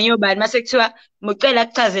ukuthi umenyoba mase kuthiwa ngicela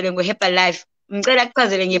kuchazele ngo-Herbalife. Ngicela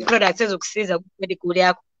kuchazele nge-product ezokusiza ku-medical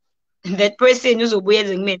yakho. That person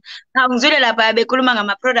uzobuyeza kumina. Ngizwile lapha bekhuluma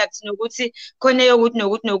ngama-products nokuthi khona yokuthi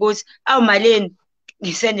nokuthi. Awu maleni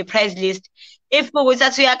ngisend i-price list. If ukuthi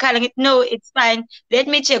athi uyakhala ngithi no, it's fine. Let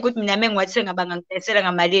me check ukuthi mina mengwathenga bangangidayisela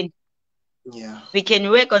ngamalini. Yeah. We can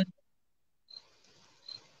work on.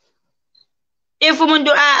 If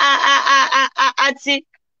umuntu athi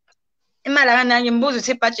imali akanani ngimbuza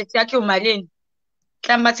ukuthi ibudget yakhe umalini.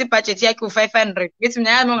 Mhlawumbe athi ibudget yakhe u500. Ngithi mina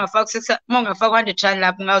yami ungafaka 100 rand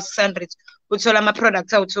lapho ngawo 600 uthola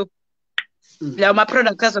ama-products awu-2. Lawo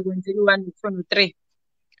ma-products azokwenzela u1, u2, no3.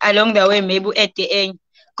 Along the way maybe u-add enye.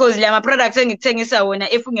 Because la ma-products engikuthengisa wona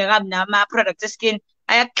if ungekabi nama-products e-skin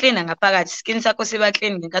ayakuklina ngaphakathi. Skin sakho siba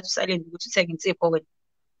clean ngenkathi usalinde ukuthi uthenge insipho wena.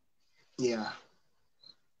 Yeah.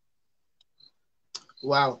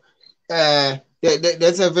 Wow.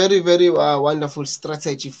 That's a very, very wonderful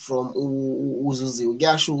strategy from Zuziwe.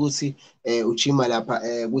 Kuyasho ukuthi ujima lapha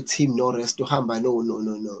ku-team no rest uhamba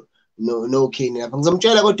no kini lapha.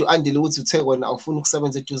 Ngizomtshela kodwa u-Andile ukuthi uthe kona awufuni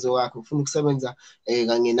ukusebenza eduze kwakhe, ufuna ukusebenza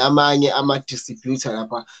kanye namanye ama-distributor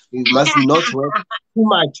lapha. You must not work too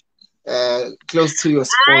much close to your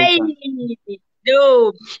sponsor.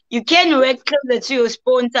 No, you can work closer to your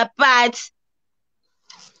sponsor, but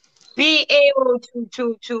be able to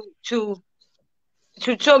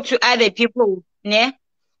talk to other people, ne?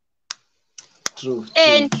 True.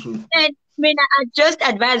 And mina I just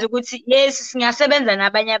advise ukuthi yes singasebenza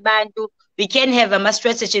nabanye abantu, we can have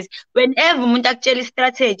ama-strategies. Whenever umuntu akutshela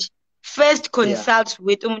strategy, first consult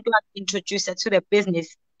with umuntu introducer to the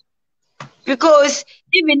business, because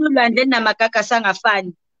even uLwandle namagaga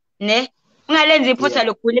sangafani, ne? Ungalenza iphutha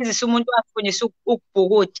lokugulizisa umuntu wafunisa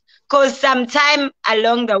ukubhukuda, because sometime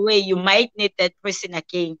along the way you might need that person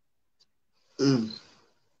again.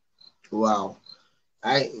 Wow.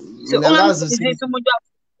 So ungamfundisa umuntu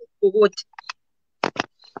wakubhukuda.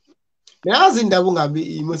 Ngazi indaba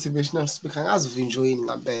ungabi i-motivational speaker, ngazi uvinjoyini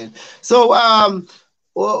ngampela. So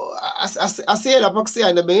asiye lapha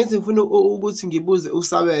kuSiyanda, bengithi ngifuna ukuthi ngibuze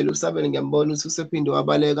uSabelo ngiyambona ukuthi usephinde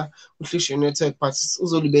wabaleka uHlisho network, but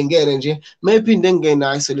uzolibengele nje mayiphinde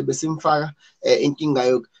engenayo solobe simfaka inkinga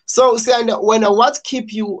yonke. So Siyanda, what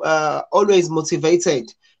keep you always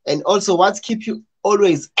motivated, and also what keep you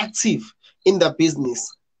always active in the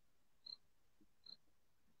business?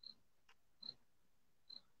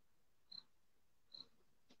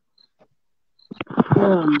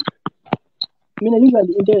 Mina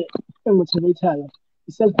usually into engi-motivate-ayo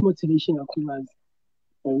i-self-motivation kakhulukazi.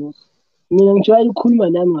 Mina ngijwayele ukukhuluma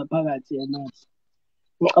nami ngaphakathi manje.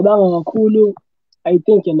 Ngicabanga kakhulu, I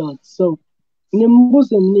think a lot. So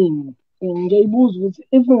ngimbuzo eminingi ngiyayibuza ukuthi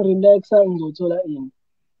if ngirelaxa ngizothola ini.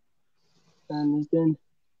 Understand?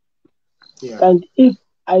 Yeah. And if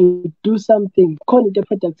I do something khona into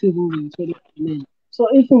productive ngiyithola. So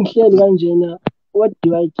if ngihleli kanjena, what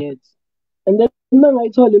do I get? And then uma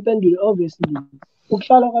ngayithola impendulo obviously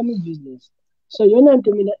ukuhlala kwami business. So yona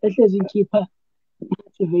nto mina ehlezi ngikhipha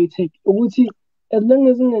motivated ukuthi as long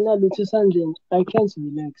as ngingenalutho esandleni I can't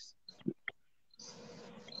relax.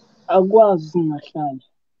 Akwazi singahlala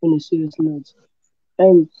on a serious note.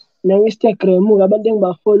 And na-Instagram abantu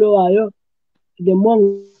engibafollowayo, the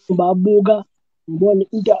more ngibabuka ngibone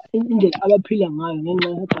indlela abaphila ngayo ngenxa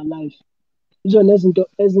ye-Herbalife. Izona izinto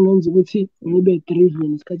ezingenza ukuthi ngibe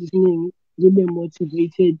driven isikhathi esiningi, ngibe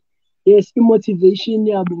motivated. Yes, i-motivation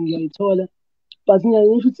yabo ngiyayithola, but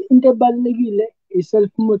ngisho ukuthi into ebalulekile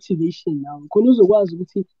i-self-motivation nawe. Khona uzokwazi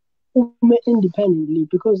ukuthi ume independently,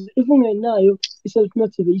 because if ungenayo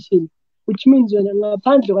i-self-motivation, which means wena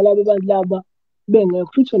ngaphandle kwalabo bantu laba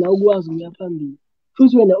bengekho, futhi wena ukwazi ukuya phambili.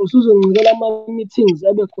 Futhi wena usuzoncikela ama-meetings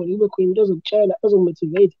kube khona into ozokutshela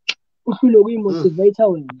ezokumotivate, uhlule ukuyi-motivate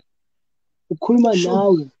wena. Ukhuluma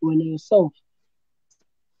nawe wena yourself.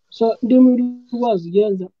 So into emele ukwazi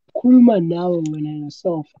ukuyenza, khuluma nawe wena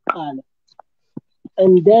yourself kuqala,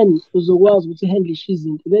 and then uzokwazi ukuthi handle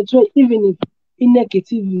izinto. That's why even if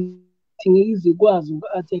i-negativity ngeke ize ikwazi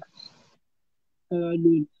uku-attack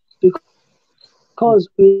kalula, because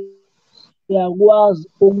uyakwazi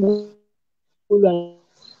ukulwa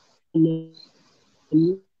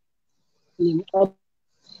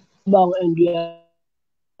nemicabango and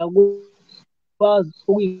uyakwazi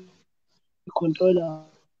ukuyi-control-a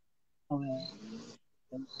wena.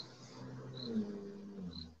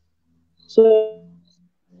 So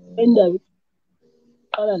indaba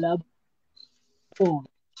iqala lapho.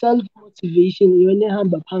 Self-motivation iyona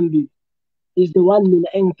ehamba phambili, is the one mina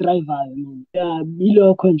engidrivayo mina. Yeah,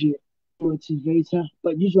 ilokho nje motivator,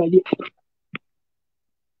 but usually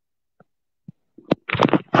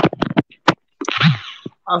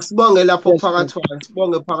Asibonge lapho phakathi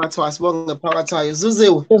kwayo.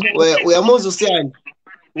 Zuziwe, uyamuzwa uSiyanda?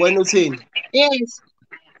 Wena uthini? Yes.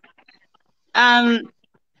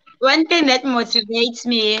 One thing that motivates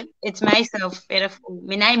me, it's myself. I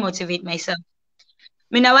motivate myself.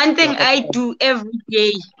 Mina, one thing I do every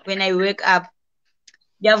day when I wake up,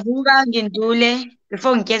 ngiyavuka ngindule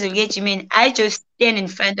before ngigeze ngiye ejimini, I just stand in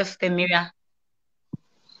front of the mirror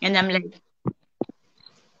and I'm like,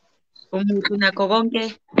 umuhle nakho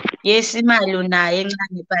konke, yes imali unayo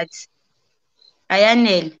encane but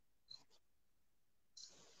ayanele.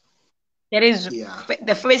 That is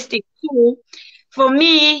the first thing. Two, for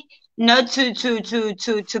me, not to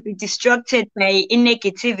be distracted by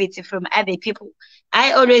negativity from other people.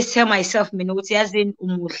 I always tell myself,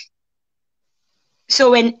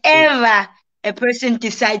 so whenever a person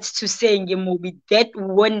decides to say in a movie, that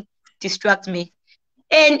won't distract me.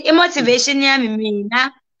 And in motivation,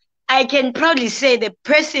 I can proudly say the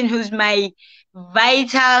person who's my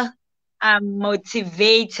vital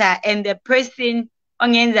motivator and the person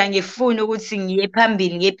ongenza ngifuna ukuthi ngiye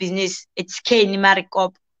phambili ngebhizinisi, it's Kenny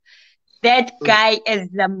Marikop. That guy is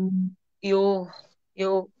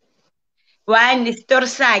one isitori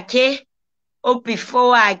sakhe,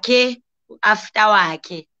 before wakhe, after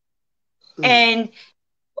wakhe. And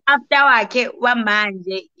after wakhe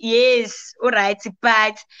wamanje, yes, alright,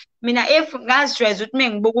 but mina if ngazijwayeza ukuthi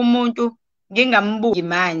mengibuka umuntu ngingambuki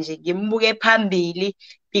manje, ngimbuke phambili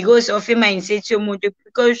because of i-mindset yomuntu,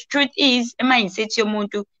 because truth is i-mindset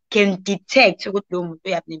yomuntu can detect ukuthi lo muntu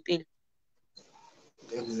uyaphi nempilo.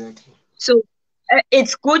 Exactly. So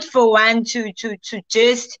it's good for one to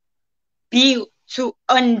just be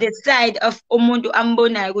on the side of umuntu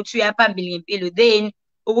ambonayo ukuthi uyaphambili ngempilo, then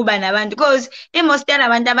ukuba nabantu, because most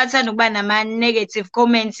yabantu abathanda ukuba nama negative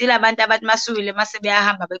comments ilabantu abathi masukile mase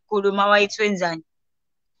beyahamba bekhuluma wayithi wenzani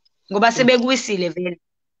ngoba sebekwisile vele.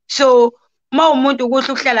 So ma umuntu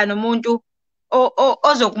kuhle ukuhlala nomuntu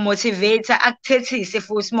ozokumotivate akuthethise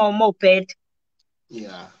futhi ma ubad.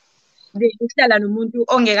 Yeah. Ukuhlala nomuntu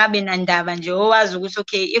ongekabe nandaba nje owazi ukuthi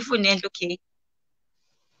okay if unento okay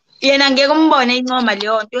yena ngeke umbone incoma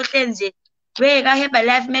leyo nto ohleli nje we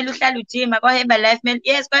ka-Herbalife kumele uhlale ujima, kwa-Herbalife kumele,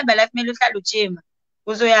 yes, kwa-Herbalife kumele uhlale ujima.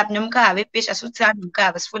 Uzoyaphi nomkhaba ibhisha suthanda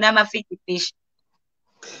umkhaba sifuna ama-feed ibhisha.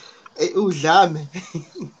 Udlame.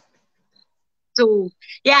 So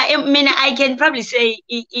yeah, mina I can probably say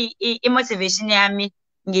i-motivation yami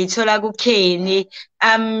ngiyithola kuKenny.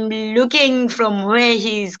 Looking from where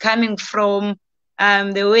he's coming from,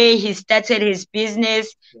 the way he started his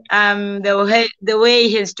business, the way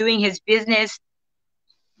he's doing his business.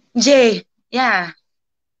 Yeah.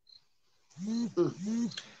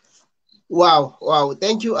 Wow.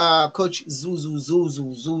 Thank you, Coach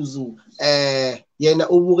Zuzu. Yena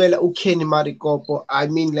ubukela uKenny Marikopo. I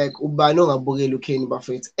mean, like ubani ongabukela uKenny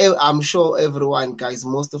Buffett. I'm sure everyone, guys,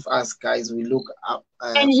 most of us guys, we look up.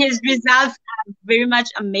 And his results are very much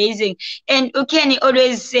amazing. And uKenny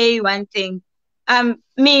always say one thing.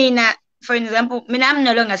 Mina, for example, I'm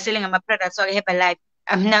no longer selling my products or Herbalife.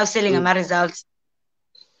 I'm now selling my results.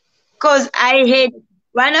 Because I had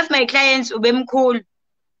one of my clients, cool.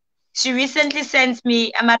 She recently sent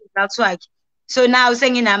me a results work. So now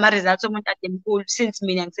saying I'm a results cool since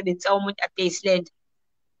me and at Iceland.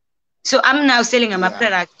 So I'm now selling my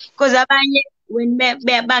product. Because when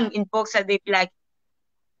they're bang in boxer, they be like,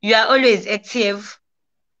 you are always active,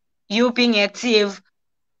 you being active,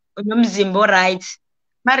 right.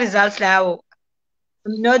 My results now.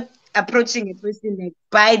 I'm not approaching a person like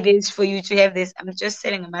buy this for you to have this. I'm just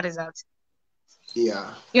selling my results.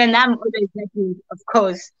 Yeah. And I'm always happy, of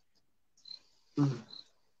course.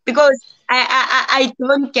 Because I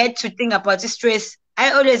don't get to think about stress.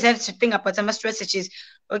 I always have to think about some stress, which is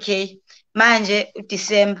okay, manje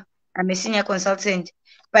December, I'm a senior consultant.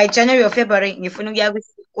 By January or February, ngifuna ukuya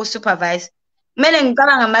supervise. Kumele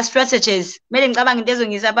ngicabanga ama-strategies, kumele ngicabanga into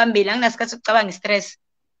ezongizabambili, anginasikhathi ukucabanga stress.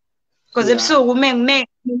 Because ebusuku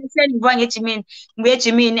ngivuka ngejimini, ngibuye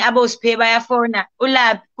ejimini abosiphe bayafona,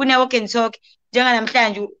 ulaphi kune-walk and talk,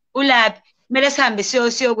 njenganamhlanje ulaphi, kumele sihambe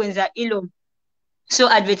siyokwenza ilo. So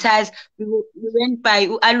advertise, we went by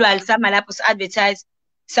Alwal Sama lapho advertise.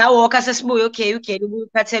 Walker sesibuye okay,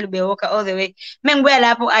 ubuphathele ubewalker all the way. Mengibuya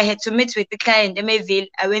lapho I had to meet with the client eMayville.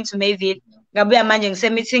 I went to Mayville. Ngabuya manje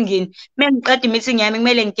ngise-meetingini. Mengiqeda i-meeting yami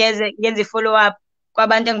kumele ngenze follow up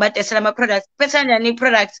kwabantu engibadayisela ama-products. Phetha njani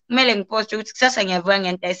i-products? Kumele ngiposte ukuthi kusasa ngiyavuka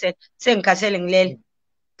ngiyadayisela. Sengikhathele ngilele.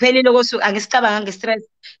 Kuphelile kosuku angisicabanga nge-stress.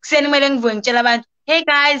 Kuseni kumele ngivuke ngitshela abantu, hey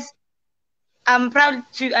guys, I'm proud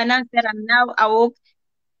to announce that I'm now awoke.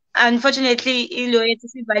 Unfortunately,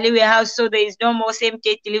 it's a Valley warehouse, so there is no more same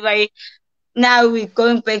day delivery. Now we're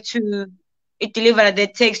going back to a delivery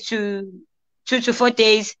that takes 2 to 4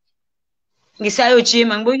 days.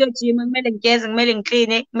 Ngisayojima, ngibuye ukuyojima, kumele ngigeze, kumele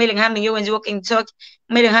ngikline, kumele ngihambe ngiyokwenza i-walking talk,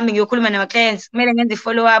 kumele ngihambe ngiyokhuluma nama-clients, kumele ngenze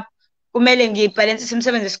i-follow up, kumele ngibhalansise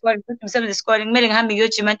umsebenzi wesikole, umsebenzi wesikole, kumele ngihambe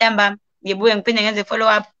ngiyojima ntambama. ngibuye ngiphinde ngenze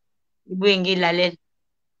follow up, ngibuye ngilalele.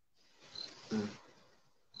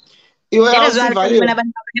 That is why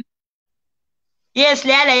yes,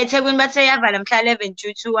 leya la eThekwini bathe yavala mhla 11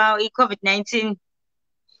 due to i-COVID-19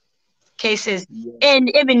 cases. And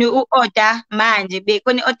even u-order manje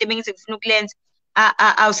bekhona i-order bengithi ngifuna ukulenza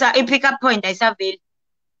i-pick up point ayisaveli.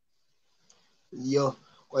 Yo,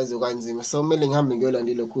 kwaze kwanzima. So kumele ngihambe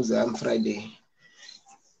ngiyolanda ilokhuza yami Friday.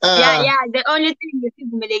 Yeah, the only thing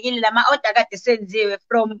esivumelekile lama-order kade senziwe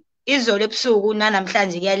from izolo ebusuku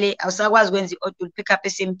nanamhlanje kuyale awusakwazi ukwenza i-order pick up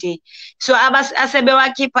same day. So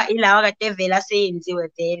asebewakhipha ilawa kade evela aseyenziwe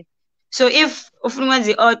vele. So if ufuna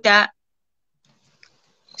ukwenza i-order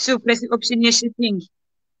press option ye-shipping.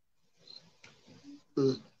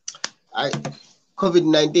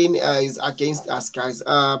 COVID-19 is against us, guys.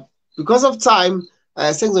 Because of time,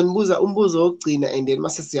 sengizonibuza umbuzo wokugcina and then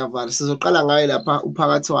mase siyavala sizoqala ngayo lapha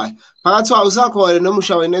uphakathwayo. Phakathwayo usakhona noma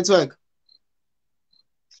ushawe network?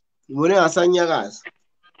 Ngibone ngasanyakaza.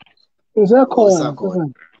 Usakhona.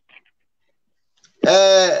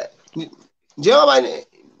 Njengoba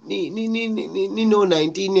nino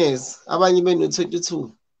 19 years, abanye beno 22.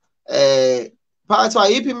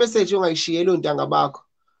 Phakathwayo iphi message ongayishiyela ontanga bakho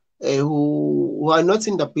who are not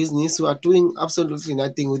in the business, who are doing absolutely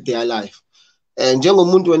nothing with their life?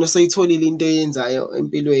 Njengomuntu wena oseyitholile into eyenzayo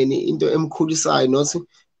empilweni, into emkhulisayo nothi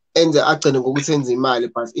enze agcine ngokuthi enze imali,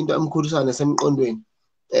 but into emkhulisayo nasemqondweni.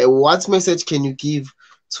 What message can you give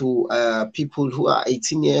to people who are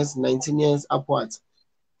 18 years, 19 years upwards?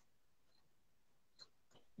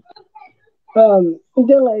 Into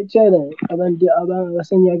engayitshela abantu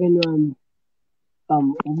abasenyakeni wami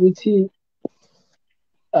ukuthi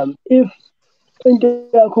if into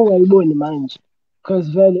yakho ungayiboni manje, because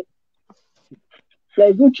vele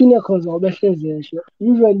like u-junior cause awubehlezi esho,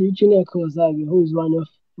 usually u-junior cause akhe who is one of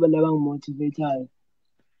abantu abangimotivateayo.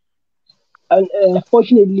 And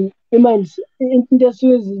fortunately into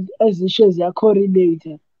esuke ezisho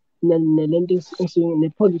ziya-correlate nalento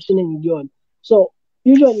ne-position engikuyona. So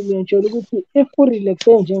usually ngiyatshela ukuthi if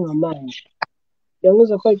urelaxe njengamanje,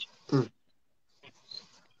 uyangizwa coach?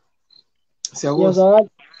 Siyakuzwa.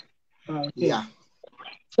 Yeah.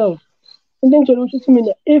 So into engitshela ukuthi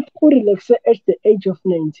mina if urelaxe at the age of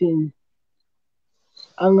 19,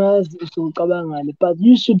 angazi usucabangani, but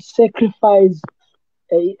you should sacrifice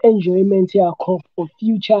enjoyment yakho for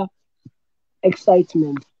future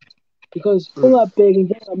excitement, because ungabheki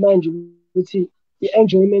njengamanje ukuthi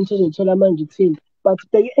i-enjoyment ozoyithola manje ithini, but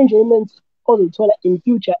bheka i-enjoyment ozoyithola in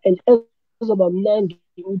future and ezoba mnandi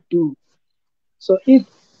udo. So if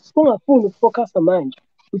ungafuni ukufocusa manje,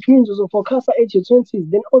 which means uzofocusa at your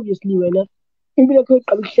 20s, then obviously wena impilo yakho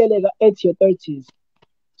iqala ukuhleleka at your 30s.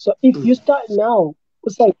 So if you start now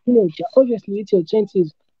usa teenager, obviously at your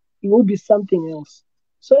 20s it will be something else.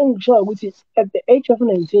 So engisho ukuthi at the age of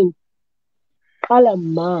 19, qala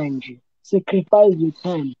manje, sacrifice your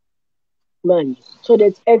time manje, so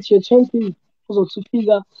that at your 20s uzothi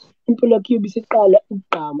ufika impilo yakho iyobe isiqala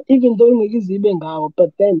ukugqama, even though ingeke ize ibe ngawo,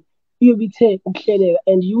 but then iyobe ithe ukuhleleka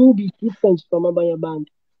and you will be different from abanye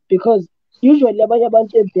abantu, because usually abanye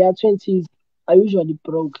abantu at their 20s are usually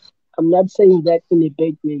broke. I'm not saying that in a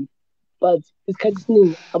bad way, but isikhathi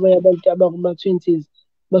esiningi abanye abantu abakuma-20s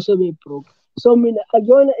basobe broke. So mina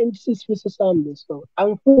akuyona isisifiso sami leso,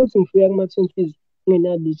 angifuni ukuthi ngifika kuma-20s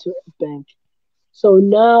nginalitho ebank. So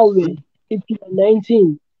now if you are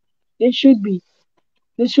 19, this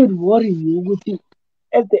should worry you ukuthi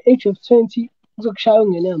at the age of 20 uzokushaya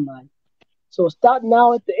ungenamali. So start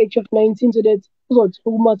now at the age of 19 so that uzothi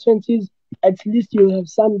kuma-20s at least you have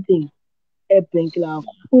something ebhenki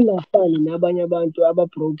lakho, ungafani nabanye abantu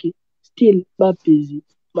ababroke still babhizi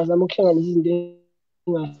bazama ukuhlanganisa izinto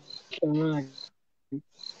engahlangani.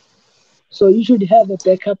 So you should have a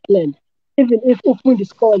backup plan. Even if ufunda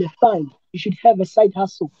isikole, fine, you should have a side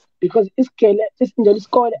hustle, because isikole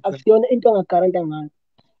akusiyona into ongagaranta ngayo.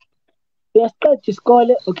 Uyasiqeda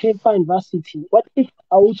isikole, okay fine, varsity. What if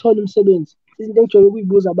awutholi umsebenzi? Izinto engijwayele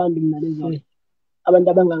ukuyibuza abantu mina lezo. Abantu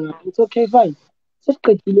abangangaphi. It's okay fine.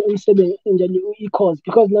 Sesiqedile umsebenzi njalo i-course,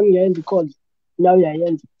 because nami ngiyayenza i-course, now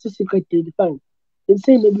uyayenza. Sesiqedile fine. Let's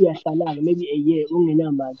say maybe uyahlala maybe a year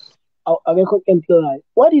ungenamali. Awekho employer.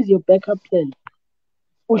 What is your backup plan?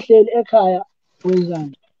 Uhleli ekhaya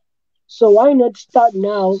wenzani? So why not start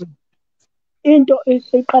now? Into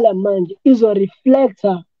eqala manje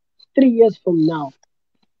izo-reflector 3 years from now.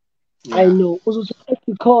 Yeah. I know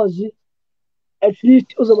because at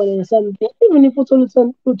least uzoba something, even if it's only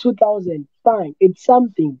 2,000, fine, it's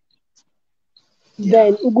something. Yeah.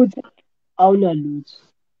 Then ukuthi awunalutho.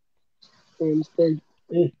 You understand?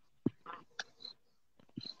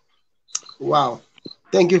 Wow.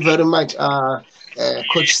 Thank you very much,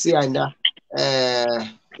 Coach Siyanda.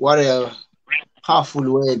 What a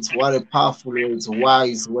powerful words! What a powerful words!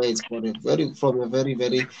 Wise words from a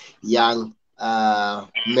very young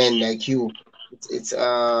man like you. It's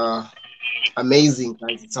amazing,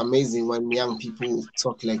 guys. It's amazing when young people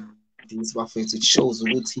talk like this. Buffett, it shows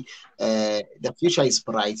Uguti, the future is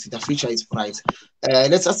bright. The future is bright.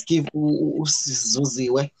 Let's just give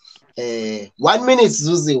Zuziwe 1 minute,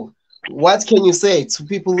 Zuziwe. What can you say to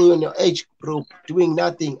people who in your age group doing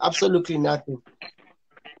nothing, absolutely nothing?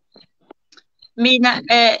 Mina,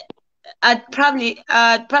 I'd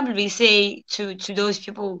probably say to those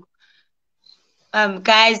people,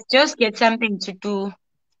 guys, just get something to do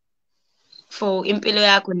for impilo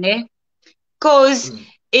yakho ne. Cause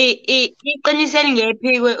iqiniseni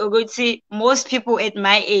ngephikwe ukuthi most people at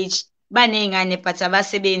my age baney'ngane but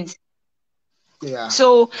abasebenzi. Yeah.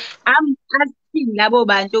 So I'm asking labo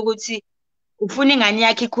bantu ukuthi ufuna ingane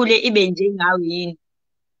yakho ikhule ibe njengawe yini?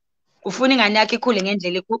 Ufuna ingane yakho ikhule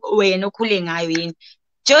ngendlela wena okhule ngayo yini?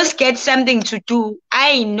 Just get something to do.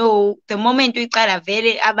 I know the moment uyiqala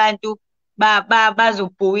vele abantu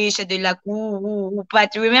bazobhuisha, they're like, ooh.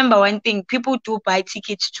 But remember one thing, people do buy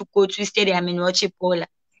tickets to go to stadium and watch a bowler.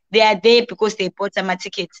 They are there because they bought some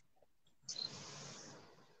tickets.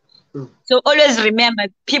 So always remember,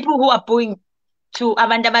 people who are going to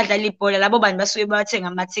abantu abadlala ibhola, labo bantu basuke bathenga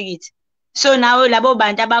ama-tickets. So now labo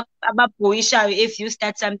bantu ababhuishayo, if you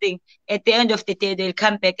start something, at the end of the day, they'll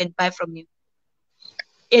come back and buy from you.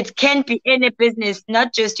 It can be any business,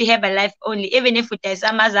 not just to have a life only. Even if it is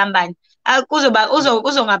amazambane,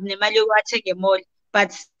 uzongabi nemali yokwathenga emall,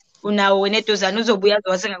 but unawo nedozana uzobuya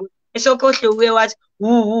azowathenga kuwena. Esokhohle uye wathi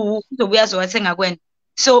uzobuya azowathenga kuwena.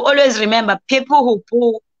 So always remember, people who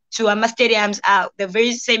pull to stadiums are the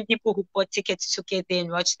very same people who bought tickets to get there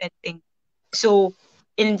and watch that thing. So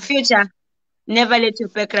in future, never let your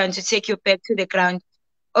background to take you back to the ground.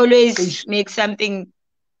 Always make something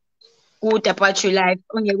good about your life.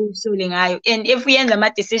 And if we end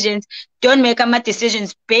decisions, don't make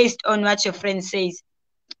decisions based on what your friend says.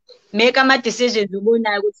 Make decisions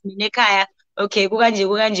okay,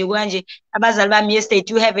 abazali bami, yes, they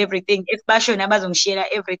do have everything. If bashona bazongishiyela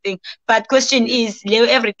everything. But question is, leyo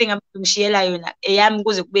everything abazongishiyela yona eyami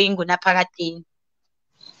kuze kube ingunaphakadeni.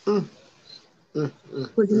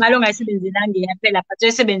 Because imali ongayisebenzelanga iyaphela, but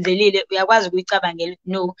oyisebenzelile uyakwazi ukuyicabangela.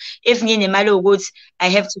 No, if nginemali ukuthi I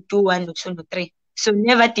have to do 1 or 2 or 3. So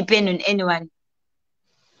never depend on anyone.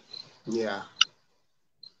 Yeah.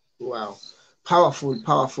 Wow. Powerful,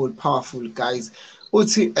 guys.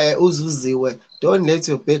 Uthi Zuziwe, don't let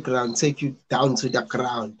your background take you down to the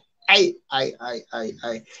ground.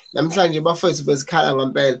 Namhlanje bafethu bezikhala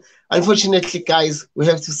ngempela. Unfortunately, guys, we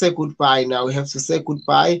have to say goodbye now. It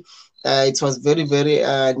was very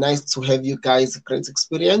nice to have you guys. Great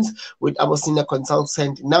experience with our senior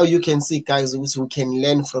consultant. Now you can see, guys, we can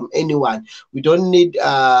learn from anyone. We don't need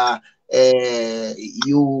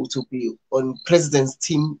you to be on president's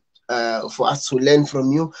team for us to learn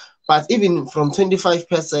from you. But even from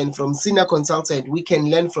 25%, from senior consultant, we can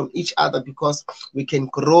learn from each other because we can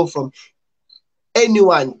grow from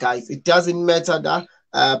anyone, guys. It doesn't matter the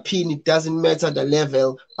pin, it doesn't matter the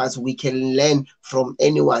level, but we can learn from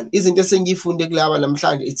anyone. Isn't this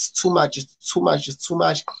it's too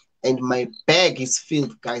much, and my bag is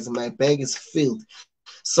filled, guys. My bag is filled.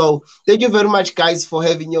 So thank you very much, guys, for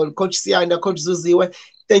having your Coach Siyanda, Coach Zuziwe.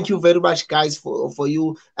 Thank you very much, guys, for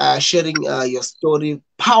you sharing your story.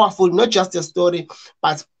 Powerful, not just your story,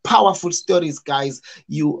 but powerful stories, guys.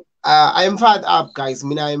 I am fired up, guys.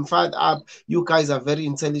 I am fired up. You guys are very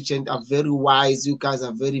intelligent, are very wise. You guys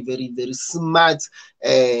are very smart.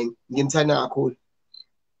 And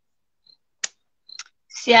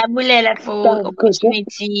Siyabulela for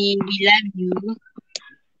opportunity. We love you.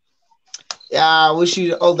 Yeah, I wish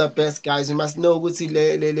you all the best, guys. You must know what's the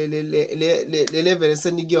level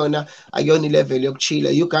level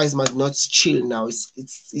yokuchilla. You guys must not chill now.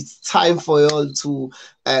 It's time for you all to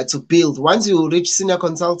build. Once you reach senior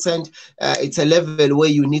consultant, it's a level where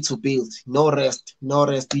you need to build. No rest.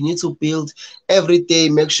 You need to build every day.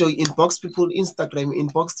 Make sure you inbox people Instagram,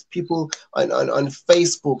 inbox people on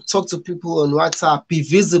Facebook, talk to people on WhatsApp, be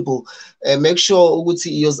visible. Make sure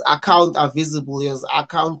your account are visible. Your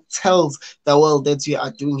account tells the world that you are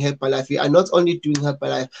doing Herbalife. We are not only doing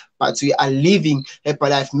Herbalife, but we are living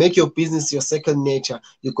Herbalife. Make your business your second nature.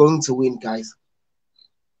 You're going to win, guys.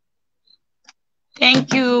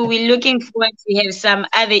 Thank you. We're looking forward to have some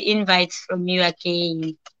other invites from you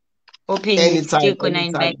again. Hoping you're still gonna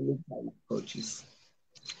invite. Coaches.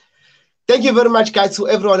 Thank you very much, guys, to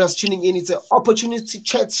everyone who's tuning in. It's an opportunity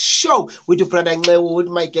chat show with the Brada Nxewu, with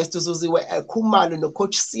my guest Zuziwe, Khumalo, no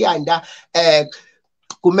Coach Siyanda,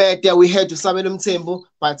 Gumede. We had to Sabelo Mthembu,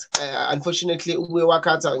 but unfortunately we work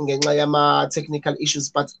out technical issues.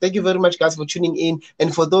 But thank you very much, guys, for tuning in,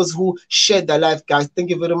 and for those who shared the live, guys,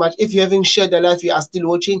 thank you very much. If you haven't shared the live, you are still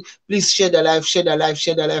watching, please share the live, share the live,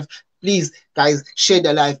 share the live. Please, guys, share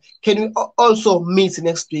the live. Can we also meet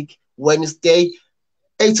next week, Wednesday,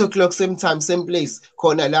 8 o'clock, same time, same place?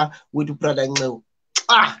 Corner with Brada Nxewu.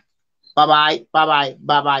 Bye bye, bye bye,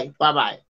 bye bye, bye bye.